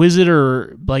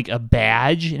Inquisitor, like a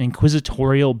badge, an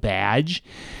Inquisitorial badge,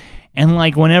 and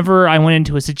like whenever I went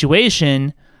into a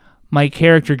situation, my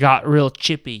character got real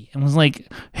chippy and was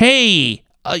like, hey,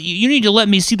 you need to let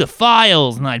me see the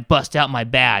files, and I'd bust out my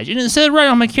badge. And it said right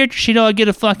on my character sheet, I'd get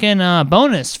a fucking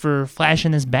bonus for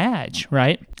flashing this badge,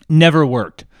 right? Never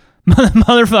worked.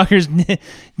 Motherfuckers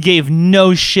gave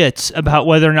no shits about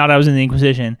whether or not I was in the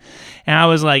Inquisition. And I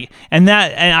was like, and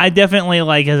I definitely,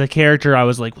 like, as a character, I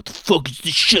was like, what the fuck is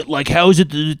this shit? Like, how is it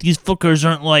that these fuckers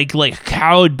aren't, like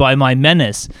cowed by my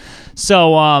menace?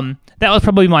 So, that was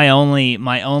probably my only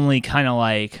kind of,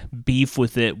 like, beef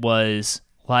with it was,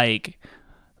 like,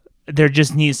 there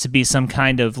just needs to be some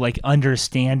kind of like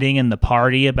understanding in the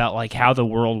party about like how the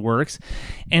world works,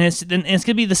 and it's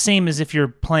gonna be the same as if you're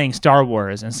playing Star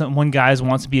Wars and one guy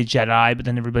wants to be a Jedi, but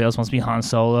then everybody else wants to be Han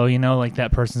Solo. You know, like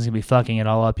that person's gonna be fucking it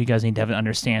all up. You guys need to have an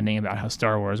understanding about how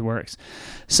Star Wars works.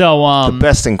 So the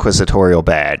best Inquisitorial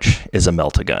badge is a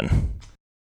Melt-A-Gun.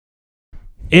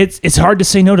 It's hard to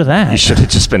say no to that. You should have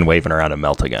just been waving around a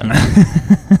Melt-A-Gun.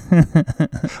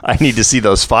 I need to see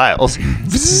those files. Give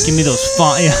me those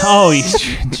files. Oh,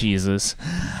 Jesus.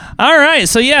 All right,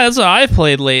 so yeah, that's what I've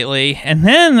played lately. And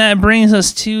then that brings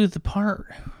us to the part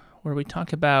where we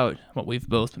talk about what we've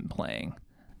both been playing.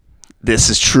 This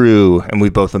is true, and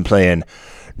we've both been playing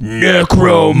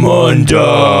Necromunda.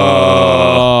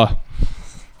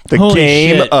 The Holy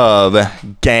game shit. of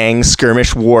gang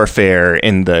skirmish warfare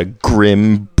in the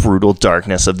grim, brutal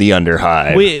darkness of the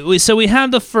Underhive. So we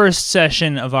have the first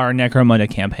session of our Necromunda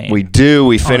campaign. We do.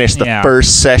 We finished the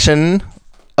first session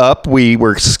up. We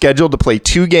were scheduled to play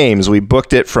 2 games. We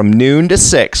booked it from noon to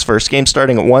 6. First game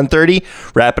starting at 1:30,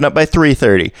 wrapping up by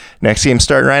 3:30. Next game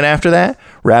starting right after that,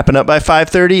 wrapping up by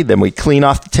 5:30. Then we clean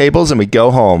off the tables and we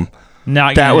go home.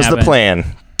 That was the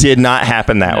plan. Did not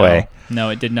happen that way. No,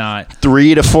 it did not.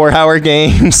 3 to 4 hour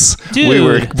games.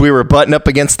 Dude. We were butting up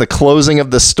against the closing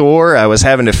of the store. I was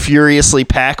having to furiously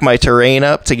pack my terrain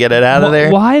up to get it out of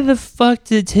there. Why the fuck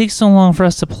did it take so long for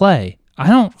us to play? I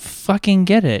don't fucking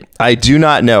get it. I do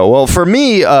not know. Well, for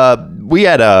me, I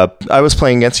was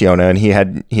playing against Yona, and he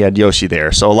had Yoshi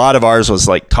there. So a lot of ours was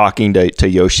like talking to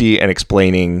Yoshi and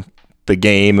explaining the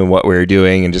game and what we were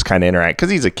doing and just kind of interact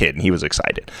because he's a kid and he was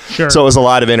excited. Sure. So it was a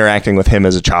lot of interacting with him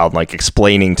as a child, like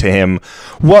explaining to him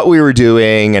what we were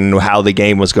doing and how the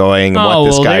game was going and what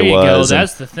this guy there you was. Go.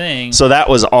 That's the thing. So that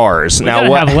was ours. We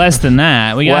gotta have less than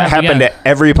that. What happened to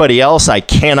everybody else, I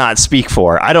cannot speak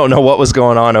for. I don't know what was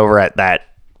going on over at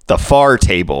the far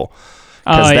table.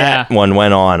 Because that one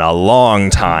went on a long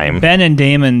time. Ben and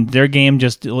Damon, their game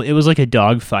it was like a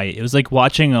dog fight. It was like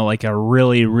watching a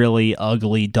really, really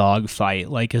ugly dog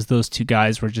fight. Like as those two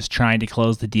guys were just trying to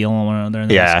close the deal on one another.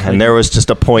 And there was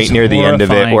just a point near the end of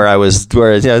it where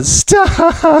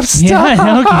stop. Yeah,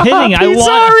 no kidding. He's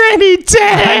already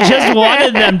dead. I just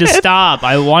wanted them to stop.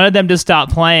 I wanted them to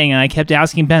stop playing, and I kept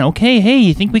asking Ben, okay, hey,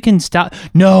 you think we can stop?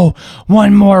 No,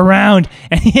 one more round.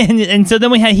 And so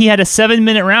then he had a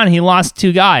 7-minute round. And he lost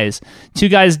 2 guys. Two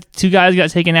guys got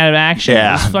taken out of action. Yeah,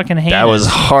 it was fucking heinous. That was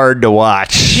hard to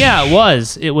watch. Yeah, it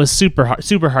was. It was super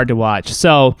hard to watch.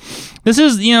 So this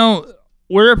is,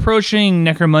 we're approaching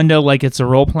Necromunda like it's a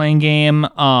role-playing game.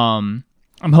 I'm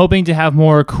hoping to have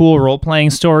more cool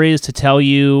role-playing stories to tell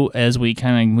you as we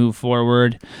kind of move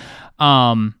forward.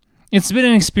 It's been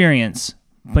an experience,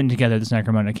 putting together this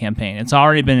Necromunda campaign. It's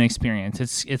already been an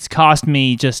experience. It's cost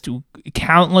me just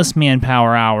countless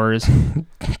manpower hours,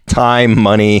 time,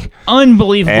 money,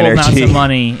 unbelievable energy. amounts of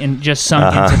money, and just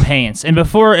sunk into paints. And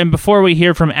before we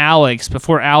hear from Alex,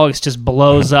 before Alex just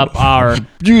blows up our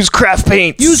use craft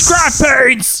paints.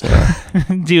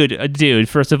 dude.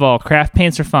 First of all, craft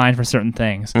paints are fine for certain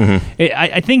things.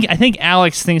 I think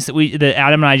Alex thinks that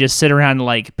Adam and I just sit around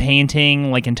like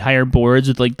painting like entire boards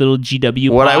with like little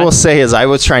GW. What I will say is I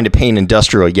was trying to paint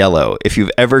industrial yellow. If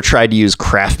you've ever tried to use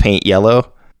craft paint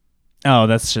yellow, oh,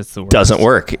 that's just the worst. Doesn't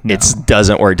work. No. It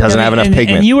doesn't work. Doesn't have enough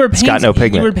pigment. And it's got no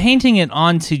pigment. You were painting it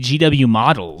onto GW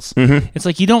models. It's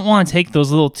like you don't want to take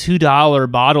those little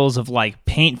 $2 bottles of like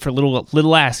paint for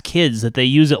little ass kids that they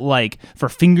use it like for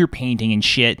finger painting and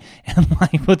shit, and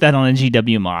like put that on a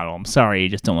GW model. I'm sorry, you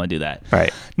just don't want to do that.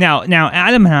 Right. Now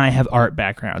Adam and I have art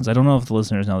backgrounds. I don't know if the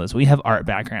listeners know this. We have art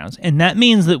backgrounds, and that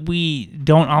means that we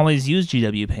don't always use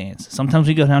GW paints. Sometimes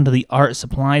we go down to the art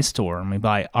supply store and we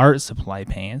buy art supply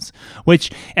paints,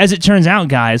 which, as it turns out,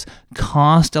 guys,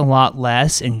 cost a lot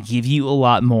less and give you a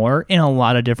lot more in a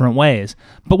lot of different ways.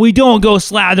 But we don't go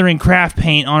slathering craft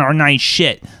paint on our nice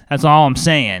shit. That's all I'm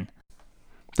saying.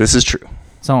 This is true.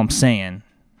 That's all I'm saying.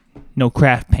 No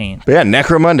craft paint. But yeah,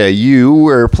 Necromunda, you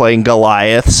were playing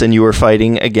Goliaths and you were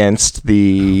fighting against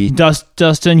the...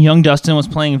 Young Dustin was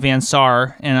playing Van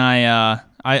Sar, and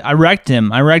I wrecked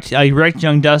him. I wrecked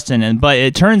young Dustin, but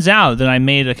it turns out that I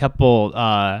made a couple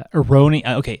erroneous.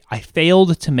 Okay, I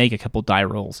failed to make a couple die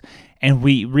rolls, and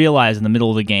we realized in the middle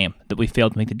of the game that we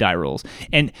failed to make the die rolls.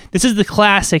 And this is the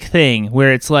classic thing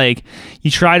where it's like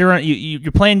you try to run,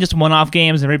 you're playing just one-off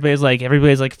games, and everybody's like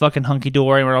fucking hunky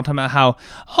dory, and we're all talking about how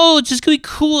it's just gonna be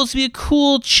cool. It's gonna be a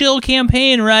cool, chill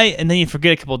campaign, right? And then you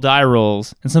forget a couple die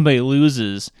rolls, and somebody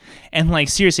loses. And like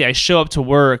seriously, I show up to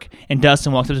work, and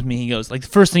Dustin walks up to me. He goes, like, the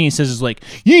first thing he says is like,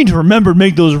 "You need to remember to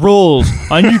make those rolls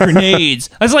on your grenades."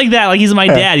 I was like that, like he's my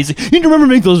dad. He's like, "You need to remember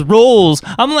to make those rolls."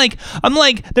 I'm like,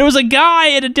 there was a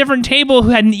guy at a different table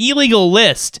who had an illegal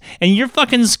list, and you're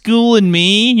fucking schooling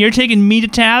me. You're taking me to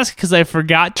task because I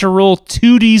forgot to roll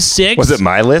 2d6. Was it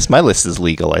my list? My list is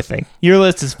legal, I think. Your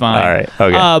list is fine. All right.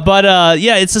 Okay.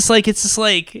 Yeah, it's like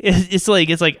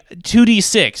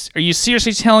 2d6. Are you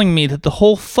seriously telling me that the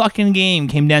whole fucking game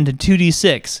came down to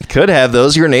 2d6? Could have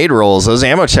those grenade rolls. Those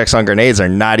ammo checks on grenades are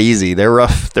not easy. They're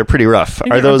rough. They're pretty rough.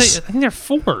 Are those? I think they're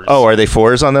 4s. Oh, are they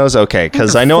 4s on those? Okay,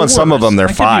 because I know on some of them they're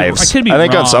 5s. I could be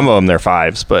think wrong. On some of them they're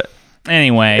 5s, but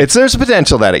anyway, there's a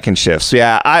potential that it can shift. So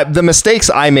yeah, the mistakes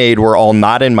I made were all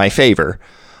not in my favor.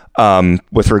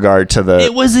 With regard to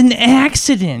it was an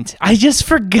accident. I just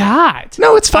forgot.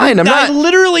 No, it's fine. I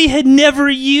literally had never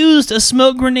used a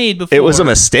smoke grenade before. It was a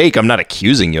mistake. I'm not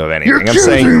accusing you of anything.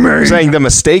 I'm saying the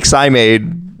mistakes I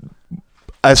made,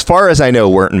 as far as I know,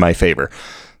 weren't in my favor.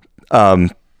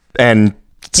 And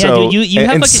so, dude, you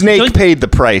have and Snake paid the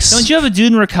price. Don't you have a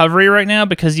dude in recovery right now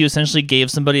because you essentially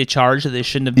gave somebody a charge that they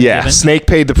shouldn't have been given? Yeah, Snake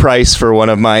paid the price for one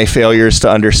of my failures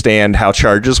to understand how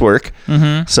charges work.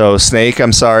 Mm-hmm. So, Snake,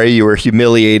 I'm sorry. You were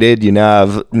humiliated. You now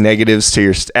have negatives to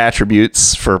your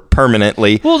attributes for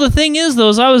permanently. Well, the thing is, though,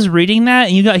 as I was reading that,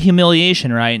 and you got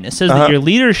humiliation, right? And it says that your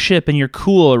leadership and your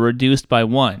cool are reduced by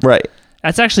 1. Right.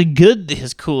 That's actually good that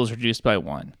his cool is reduced by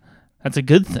 1. That's a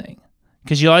good thing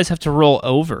because you always have to roll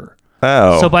over.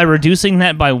 Oh. So by reducing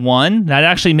that by 1, that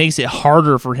actually makes it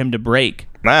harder for him to break.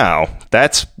 Wow.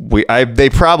 They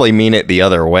probably mean it the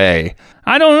other way.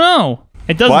 I don't know.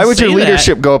 It doesn't. Why would your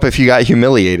leadership go up if you got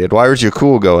humiliated? Why would your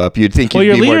cool go up? You'd think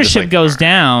your leadership goes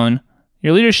down.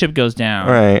 Your leadership goes down.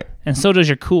 Right. And so does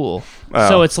your cool. Oh.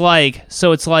 So it's like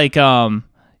you're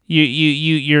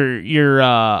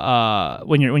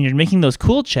when you're making those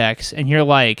cool checks and you're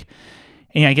like,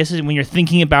 and I guess when you're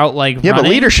thinking about like running, but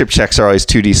leadership checks are always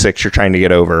 2d6 you're trying to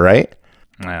get over, right?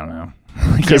 I don't know.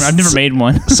 I've never made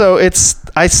one. So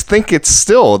I think it's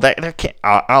still that.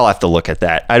 I'll have to look at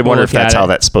that. I wonder if that's how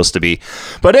that's supposed to be.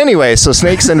 But anyway, so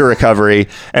Snake's into recovery,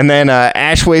 and then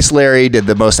Ash Waste Larry did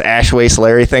the most Ash Waste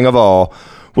Larry thing of all,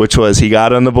 which was he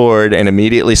got on the board and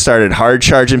immediately started hard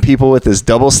charging people with his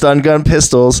double stun gun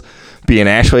pistols, being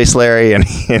Ash Waste Larry, and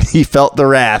he felt the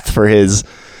wrath for his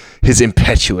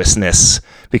impetuousness,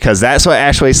 because that's what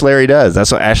Ash Waste Larry does.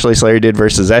 That's what Ash Waste Larry did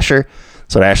versus Escher.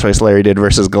 That's what Ash Waste Larry did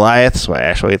versus Goliath. That's what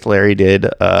Ash Waste Larry did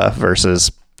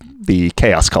versus the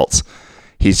Chaos Cults.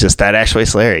 He's just that Ash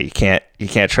Waste Larry. You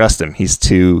can't trust him. He's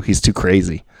too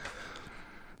crazy.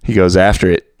 He goes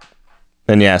after it.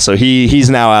 And yeah, so he's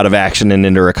now out of action and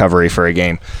into recovery for a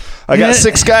game. I got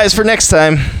 6 guys for next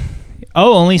time.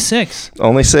 Oh, only 6.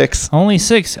 Only 6. Only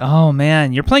 6. Oh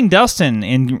man, you're playing Dustin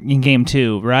in game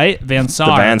 2, right? Van Saar.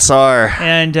 The Van Saar.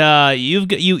 And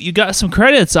you got some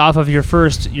credits off of your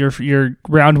first your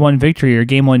round 1 victory, your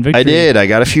game 1 victory. I did. I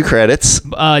got a few credits.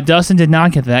 Dustin did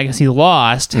not get that because he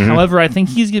lost. Mm-hmm. However, I think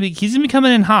he's gonna be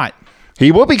coming in hot.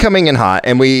 He will be coming in hot,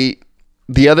 and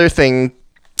the other thing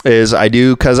is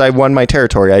because I won my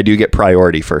territory, I do get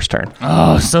priority first turn.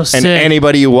 Oh, so sick. And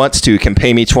anybody who wants to can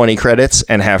pay me 20 credits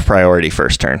and have priority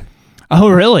first turn.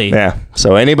 Oh, really? Yeah.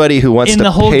 So anybody who wants to in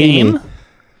the whole pay game? me,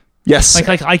 yes.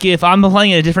 Like if I'm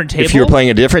playing at a different table. If you're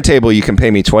playing a different table, you can pay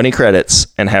me 20 credits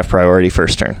and have priority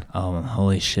first turn. Oh,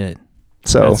 holy shit.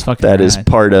 So that is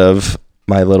part of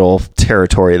my little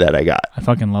territory that I got. I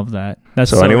fucking love that.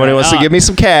 That's so anyone who wants to give me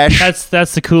some cash,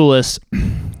 that's the coolest.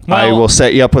 Well, I will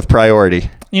set you up with priority.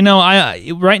 You know,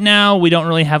 right now we don't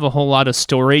really have a whole lot of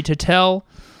story to tell.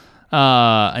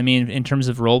 I mean, in terms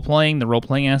of role playing, the role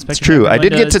playing aspect. It's true. I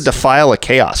did get to defile a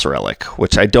chaos relic,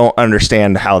 which I don't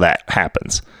understand how that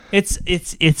happens.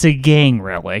 It's a gang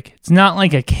relic. It's not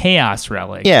like a chaos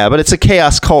relic. Yeah, but it's a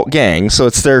chaos cult gang, so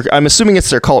it's I'm assuming it's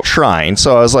their cult shrine.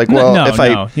 So I was like, well,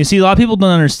 no. You see, a lot of people don't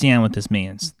understand what this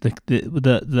means. The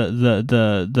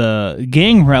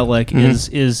gang relic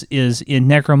Mm-hmm. is in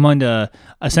Necromunda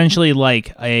essentially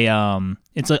like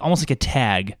it's like almost like a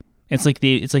tag. It's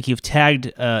like you've tagged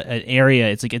an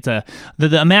area.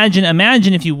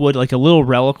 Imagine if you would, like a little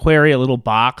reliquary, a little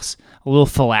box, a little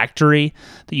phylactery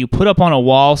that you put up on a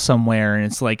wall somewhere, and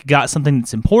it's like got something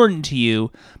that's important to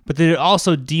you, but that it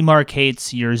also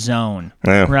demarcates your zone.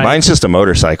 Yeah, right? Mine's just a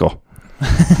motorcycle.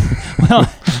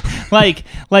 Well, like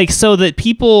so that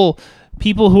people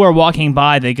who are walking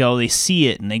by, they see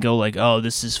it and they go like, oh,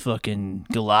 this is fucking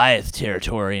Goliath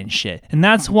territory and shit. And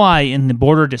that's why in the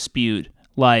border dispute,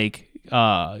 like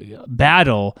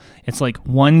battle, it's like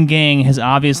one gang has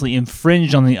obviously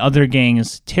infringed on the other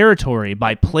gang's territory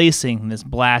by placing this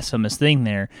blasphemous thing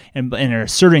there and are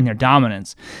asserting their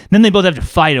dominance. And then they both have to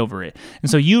fight over it. And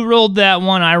so you rolled that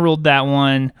one, I rolled that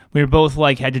one. We were both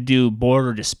like had to do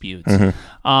border disputes.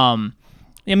 Mm-hmm.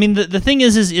 I mean, the thing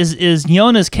is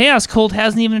Yona's Chaos Cult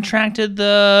hasn't even attracted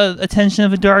the attention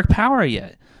of a dark power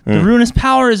yet. The ruinous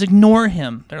powers ignore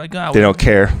him. They're like, oh, they don't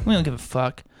care. We don't give a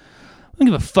fuck. I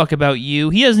don't give a fuck about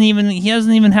you. He doesn't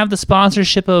even have the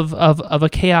sponsorship of a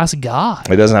chaos god.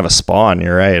 He doesn't have a spawn.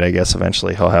 You're right. I guess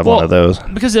eventually he'll have one of those.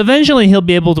 Because eventually he'll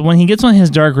be able to, when he gets one of his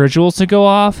dark rituals to go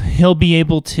off, he'll be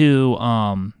able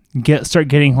to start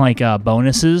getting like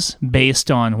bonuses based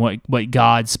on what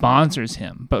god sponsors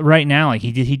him. But right now, like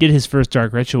he did his first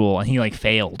dark ritual and he like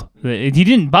failed. He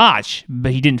didn't botch,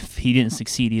 but he didn't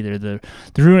succeed either. The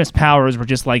ruinous powers were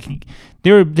just like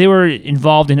they were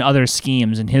involved in other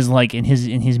schemes, and his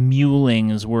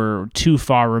mulings were too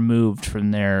far removed from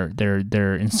their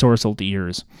ensorcelled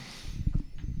ears.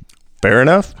 Fair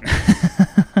enough.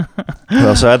 We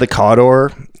also had the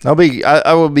Cawdor.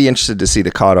 I will be interested to see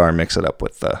the Cawdor mix it up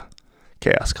with the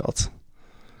Chaos Cults,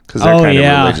 because they're kind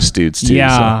of religious dudes too.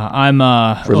 Yeah, so. I'm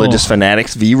religious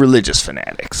fanatics v. religious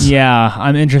fanatics. Yeah,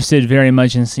 I'm interested very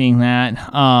much in seeing that.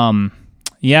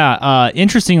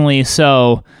 Interestingly,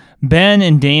 so Ben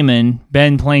and Damon,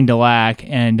 Ben playing Delac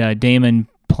and Damon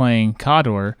playing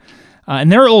Cawdor,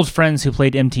 and they're old friends who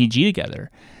played MTG together,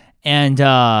 and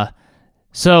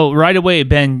so right away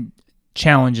Ben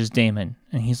challenges Damon,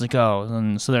 and he's like, "Oh,"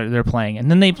 and so they're playing, and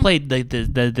then they played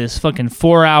this fucking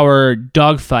 4-hour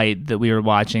dogfight that we were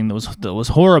watching that was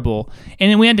horrible, and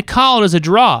then we had to call it as a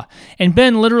draw. And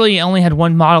Ben literally only had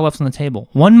one model left on the table,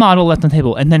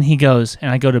 and then he goes, and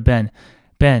I go to Ben,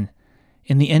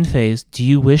 in the end phase, do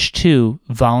you wish to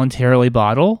voluntarily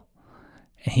bottle?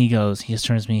 And he just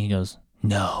turns to me, he goes,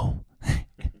 no.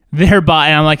 Thereby,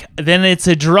 and I'm like, then it's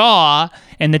a draw,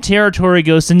 and the territory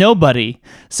goes to nobody.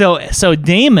 So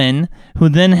Damon, who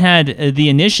then had the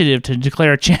initiative to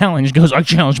declare a challenge, goes, I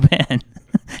challenge Ben. And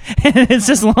it's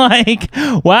just like,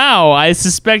 wow, I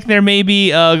suspect there may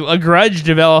be a grudge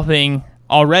developing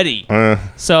already.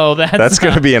 So that's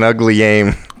going to be an ugly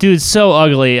game. Dude, so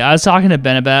ugly. I was talking to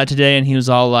Ben about it today, and he was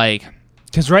all like,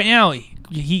 because right now,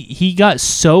 he got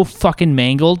so fucking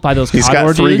mangled by those Cawdor dudes. He's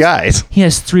got 3 guys. He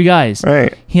has 3 guys.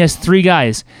 Right. He has 3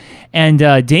 guys. And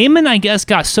Damon, I guess,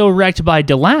 got so wrecked by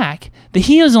Delac that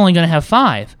he was only going to have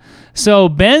 5. So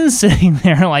Ben's sitting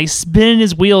there, like, spinning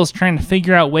his wheels, trying to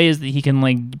figure out ways that he can,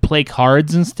 like, play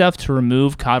cards and stuff to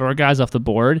remove Cawdor guys off the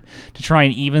board to try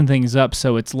and even things up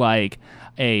so it's, like,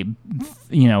 a,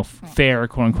 fair,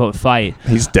 quote-unquote, fight.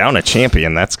 He's down a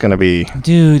champion. That's going to be...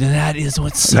 Dude, that is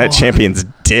what's so... That champion's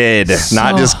dead.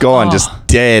 Not just gone, just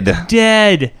dead.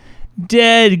 Dead.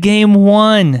 Game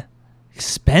 1.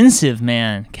 expensive,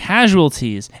 man.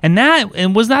 Casualties.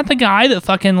 And was that the guy that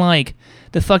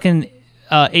fucking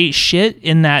ate shit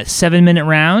in that 7-minute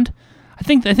round? I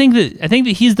think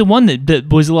that he's the one that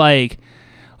was like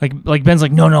Ben's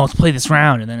like, no, let's play this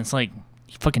round, and then it's like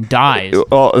he fucking dies.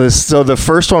 Well, so the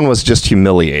first one was just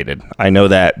humiliated. I know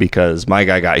that because my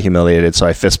guy got humiliated, so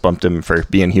I fist bumped him for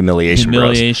being humiliation.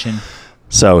 Bros.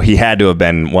 So he had to have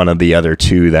been one of the other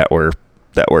two that were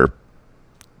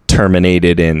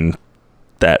terminated in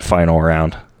that final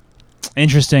round.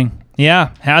 Interesting.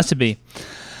 Yeah, has to be.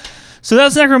 So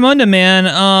that's Necromunda, man.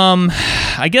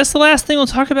 I guess the last thing we'll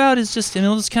talk about is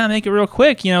we'll just kind of make it real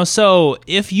quick, So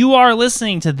if you are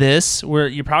listening to this,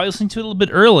 you're probably listening to it a little bit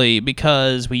early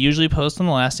because we usually post on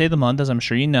the last day of the month, as I'm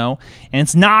sure you know. And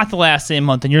it's not the last day of the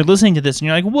month, and you're listening to this, and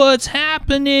you're like, what's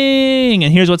happening?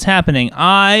 And here's what's happening.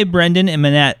 I, Brendan, am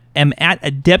at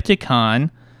Adepticon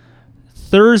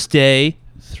Thursday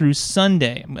through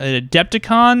Sunday. I'm at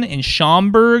Adepticon in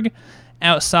Schaumburg,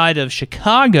 outside of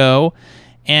Chicago.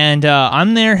 And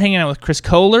I'm there hanging out with Chris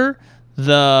Kohler,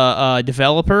 the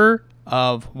developer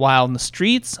of Wild in the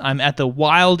Streets. I'm at the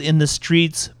Wild in the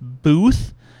Streets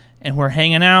booth, and we're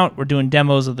hanging out. We're doing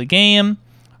demos of the game,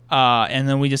 and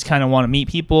then we just kind of want to meet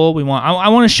people. I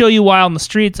want to show you Wild in the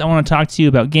Streets. I want to talk to you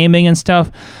about gaming and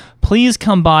stuff. Please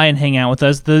come by and hang out with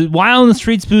us. The Wild in the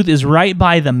Streets booth is right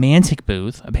by the Mantic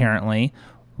booth, apparently,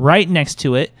 right next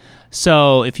to it.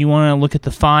 So if you want to look at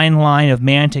the fine line of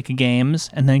Mantic games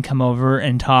and then come over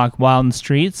and talk Wild in the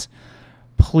Streets,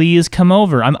 please come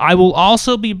over. I will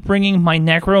also be bringing my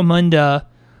Necromunda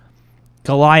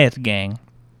Goliath gang.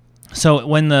 So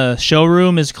when the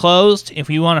showroom is closed, if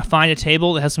you want to find a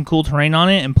table that has some cool terrain on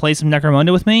it and play some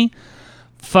Necromunda with me,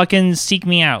 fucking seek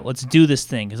me out. Let's do this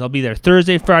thing, because I'll be there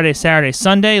Thursday, Friday, Saturday,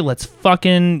 Sunday. Let's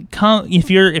fucking come. If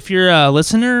you're a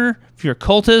listener, if you're a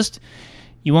cultist,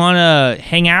 you want to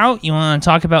hang out, you want to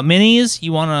talk about minis,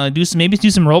 you want to maybe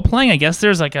do some role-playing. I guess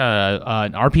there's like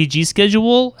an RPG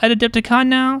schedule at Adepticon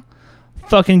now.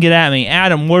 Fucking get at me.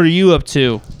 Adam, what are you up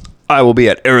to? I will be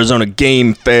at Arizona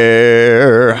Game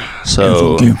Fair.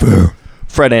 So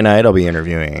Friday night, I'll be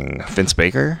interviewing Vince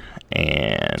Baker.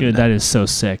 And dude, that is so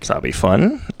sick. So that'll be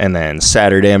fun. And then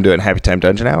Saturday, I'm doing Happy Time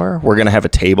Dungeon Hour. We're going to have a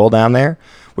table down there,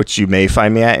 which you may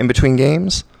find me at in between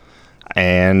games.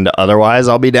 And otherwise,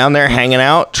 I'll be down there hanging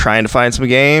out, trying to find some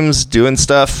games, doing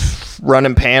stuff,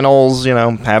 running panels,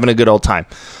 having a good old time.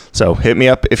 So hit me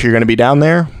up if you're going to be down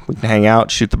there. We can hang out,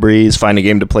 shoot the breeze, find a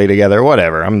game to play together,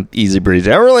 whatever. I'm easy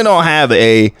breezy. I really don't have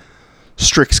a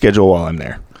strict schedule while I'm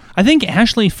there. I think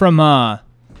Ashley from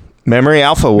Memory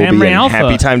Alpha will be in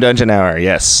Happy Time Dungeon Hour,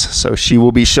 yes. So she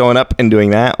will be showing up and doing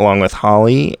that along with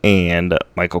Holly and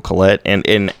Michael Collette and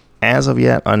an as of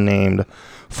yet unnamed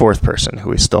fourth person who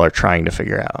we still are trying to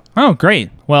figure out. Oh, great.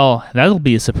 Well, that'll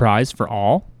be a surprise for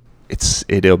all.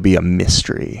 It'll be a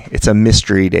mystery. It's a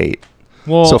mystery date.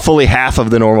 Well, so fully half of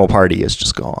the normal party is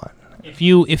just gone. If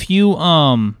you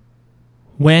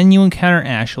when you encounter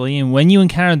Ashley and when you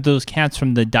encounter those cats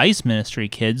from the Dice Ministry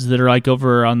kids that are like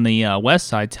over on the west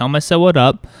side, tell them I said what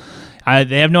up.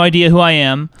 They have no idea who I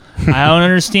am. I don't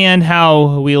understand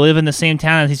how we live in the same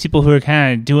town as these people who are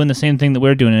kind of doing the same thing that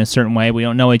we're doing in a certain way. We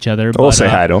don't know each other. We'll say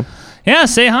hi to them. Yeah,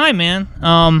 say hi, man.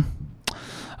 All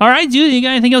right, dude, you got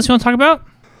anything else you want to talk about?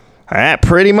 That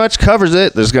pretty much covers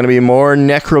it. There's going to be more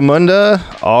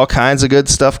Necromunda, all kinds of good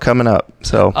stuff coming up.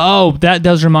 So. Oh, that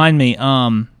does remind me.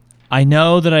 I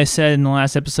know that I said in the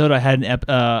last episode I had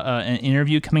an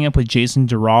interview coming up with Jason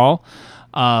Dural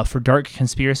for Dark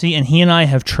Conspiracy, and he and I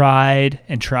have tried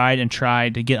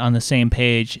to get on the same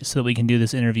page so that we can do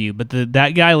this interview. But that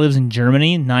guy lives in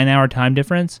Germany, 9-hour time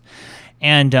difference,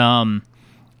 and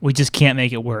we just can't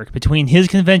make it work. Between his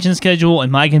convention schedule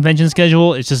and my convention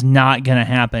schedule, it's just not going to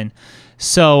happen.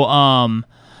 So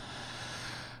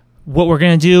what we're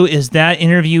going to do is that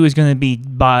interview is going to be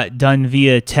done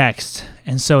via text.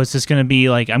 And so it's just going to be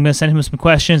like, I'm going to send him some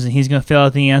questions and he's going to fill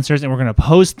out the answers, and we're going to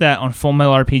post that on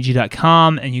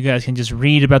FullMetalRPG.com, and you guys can just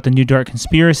read about the new Dark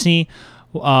Conspiracy.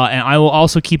 And I will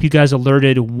also keep you guys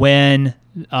alerted when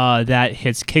that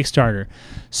hits Kickstarter.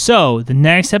 So the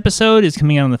next episode is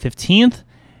coming out on the 15th,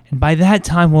 and by that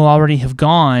time we'll already have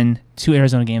gone to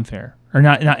Arizona Game Fair. Or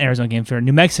not Arizona Game Fair,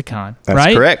 New Mexicon, right?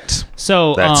 That's correct.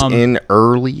 So that's in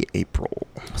early April.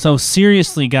 So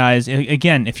seriously, guys,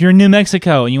 again, if you're in New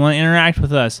Mexico and you want to interact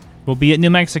with us, we'll be at New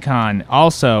Mexicon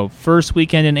also, first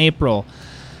weekend in April.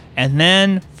 And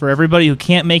then for everybody who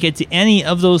can't make it to any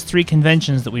of those 3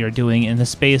 conventions that we are doing in the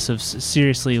space of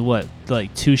seriously,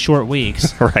 2 short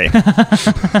weeks. Right.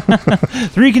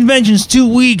 3 conventions, 2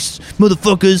 weeks,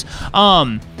 motherfuckers.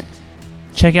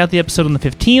 Check out the episode on the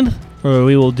 15th, where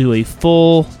we will do a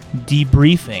full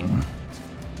debriefing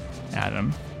at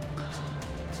him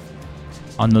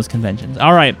on those conventions.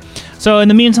 All right. So in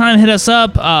the meantime, hit us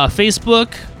up,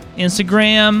 Facebook,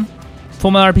 Instagram,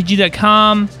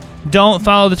 FullMetalRPG.com. Don't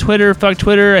follow the Twitter. Fuck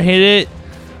Twitter. I hate it.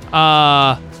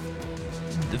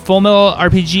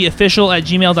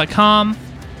 FullMetalRPGofficial@gmail.com.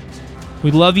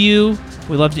 We love you.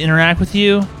 We love to interact with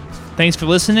you. Thanks for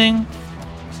listening.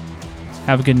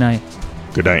 Have a good night.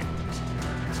 Good night.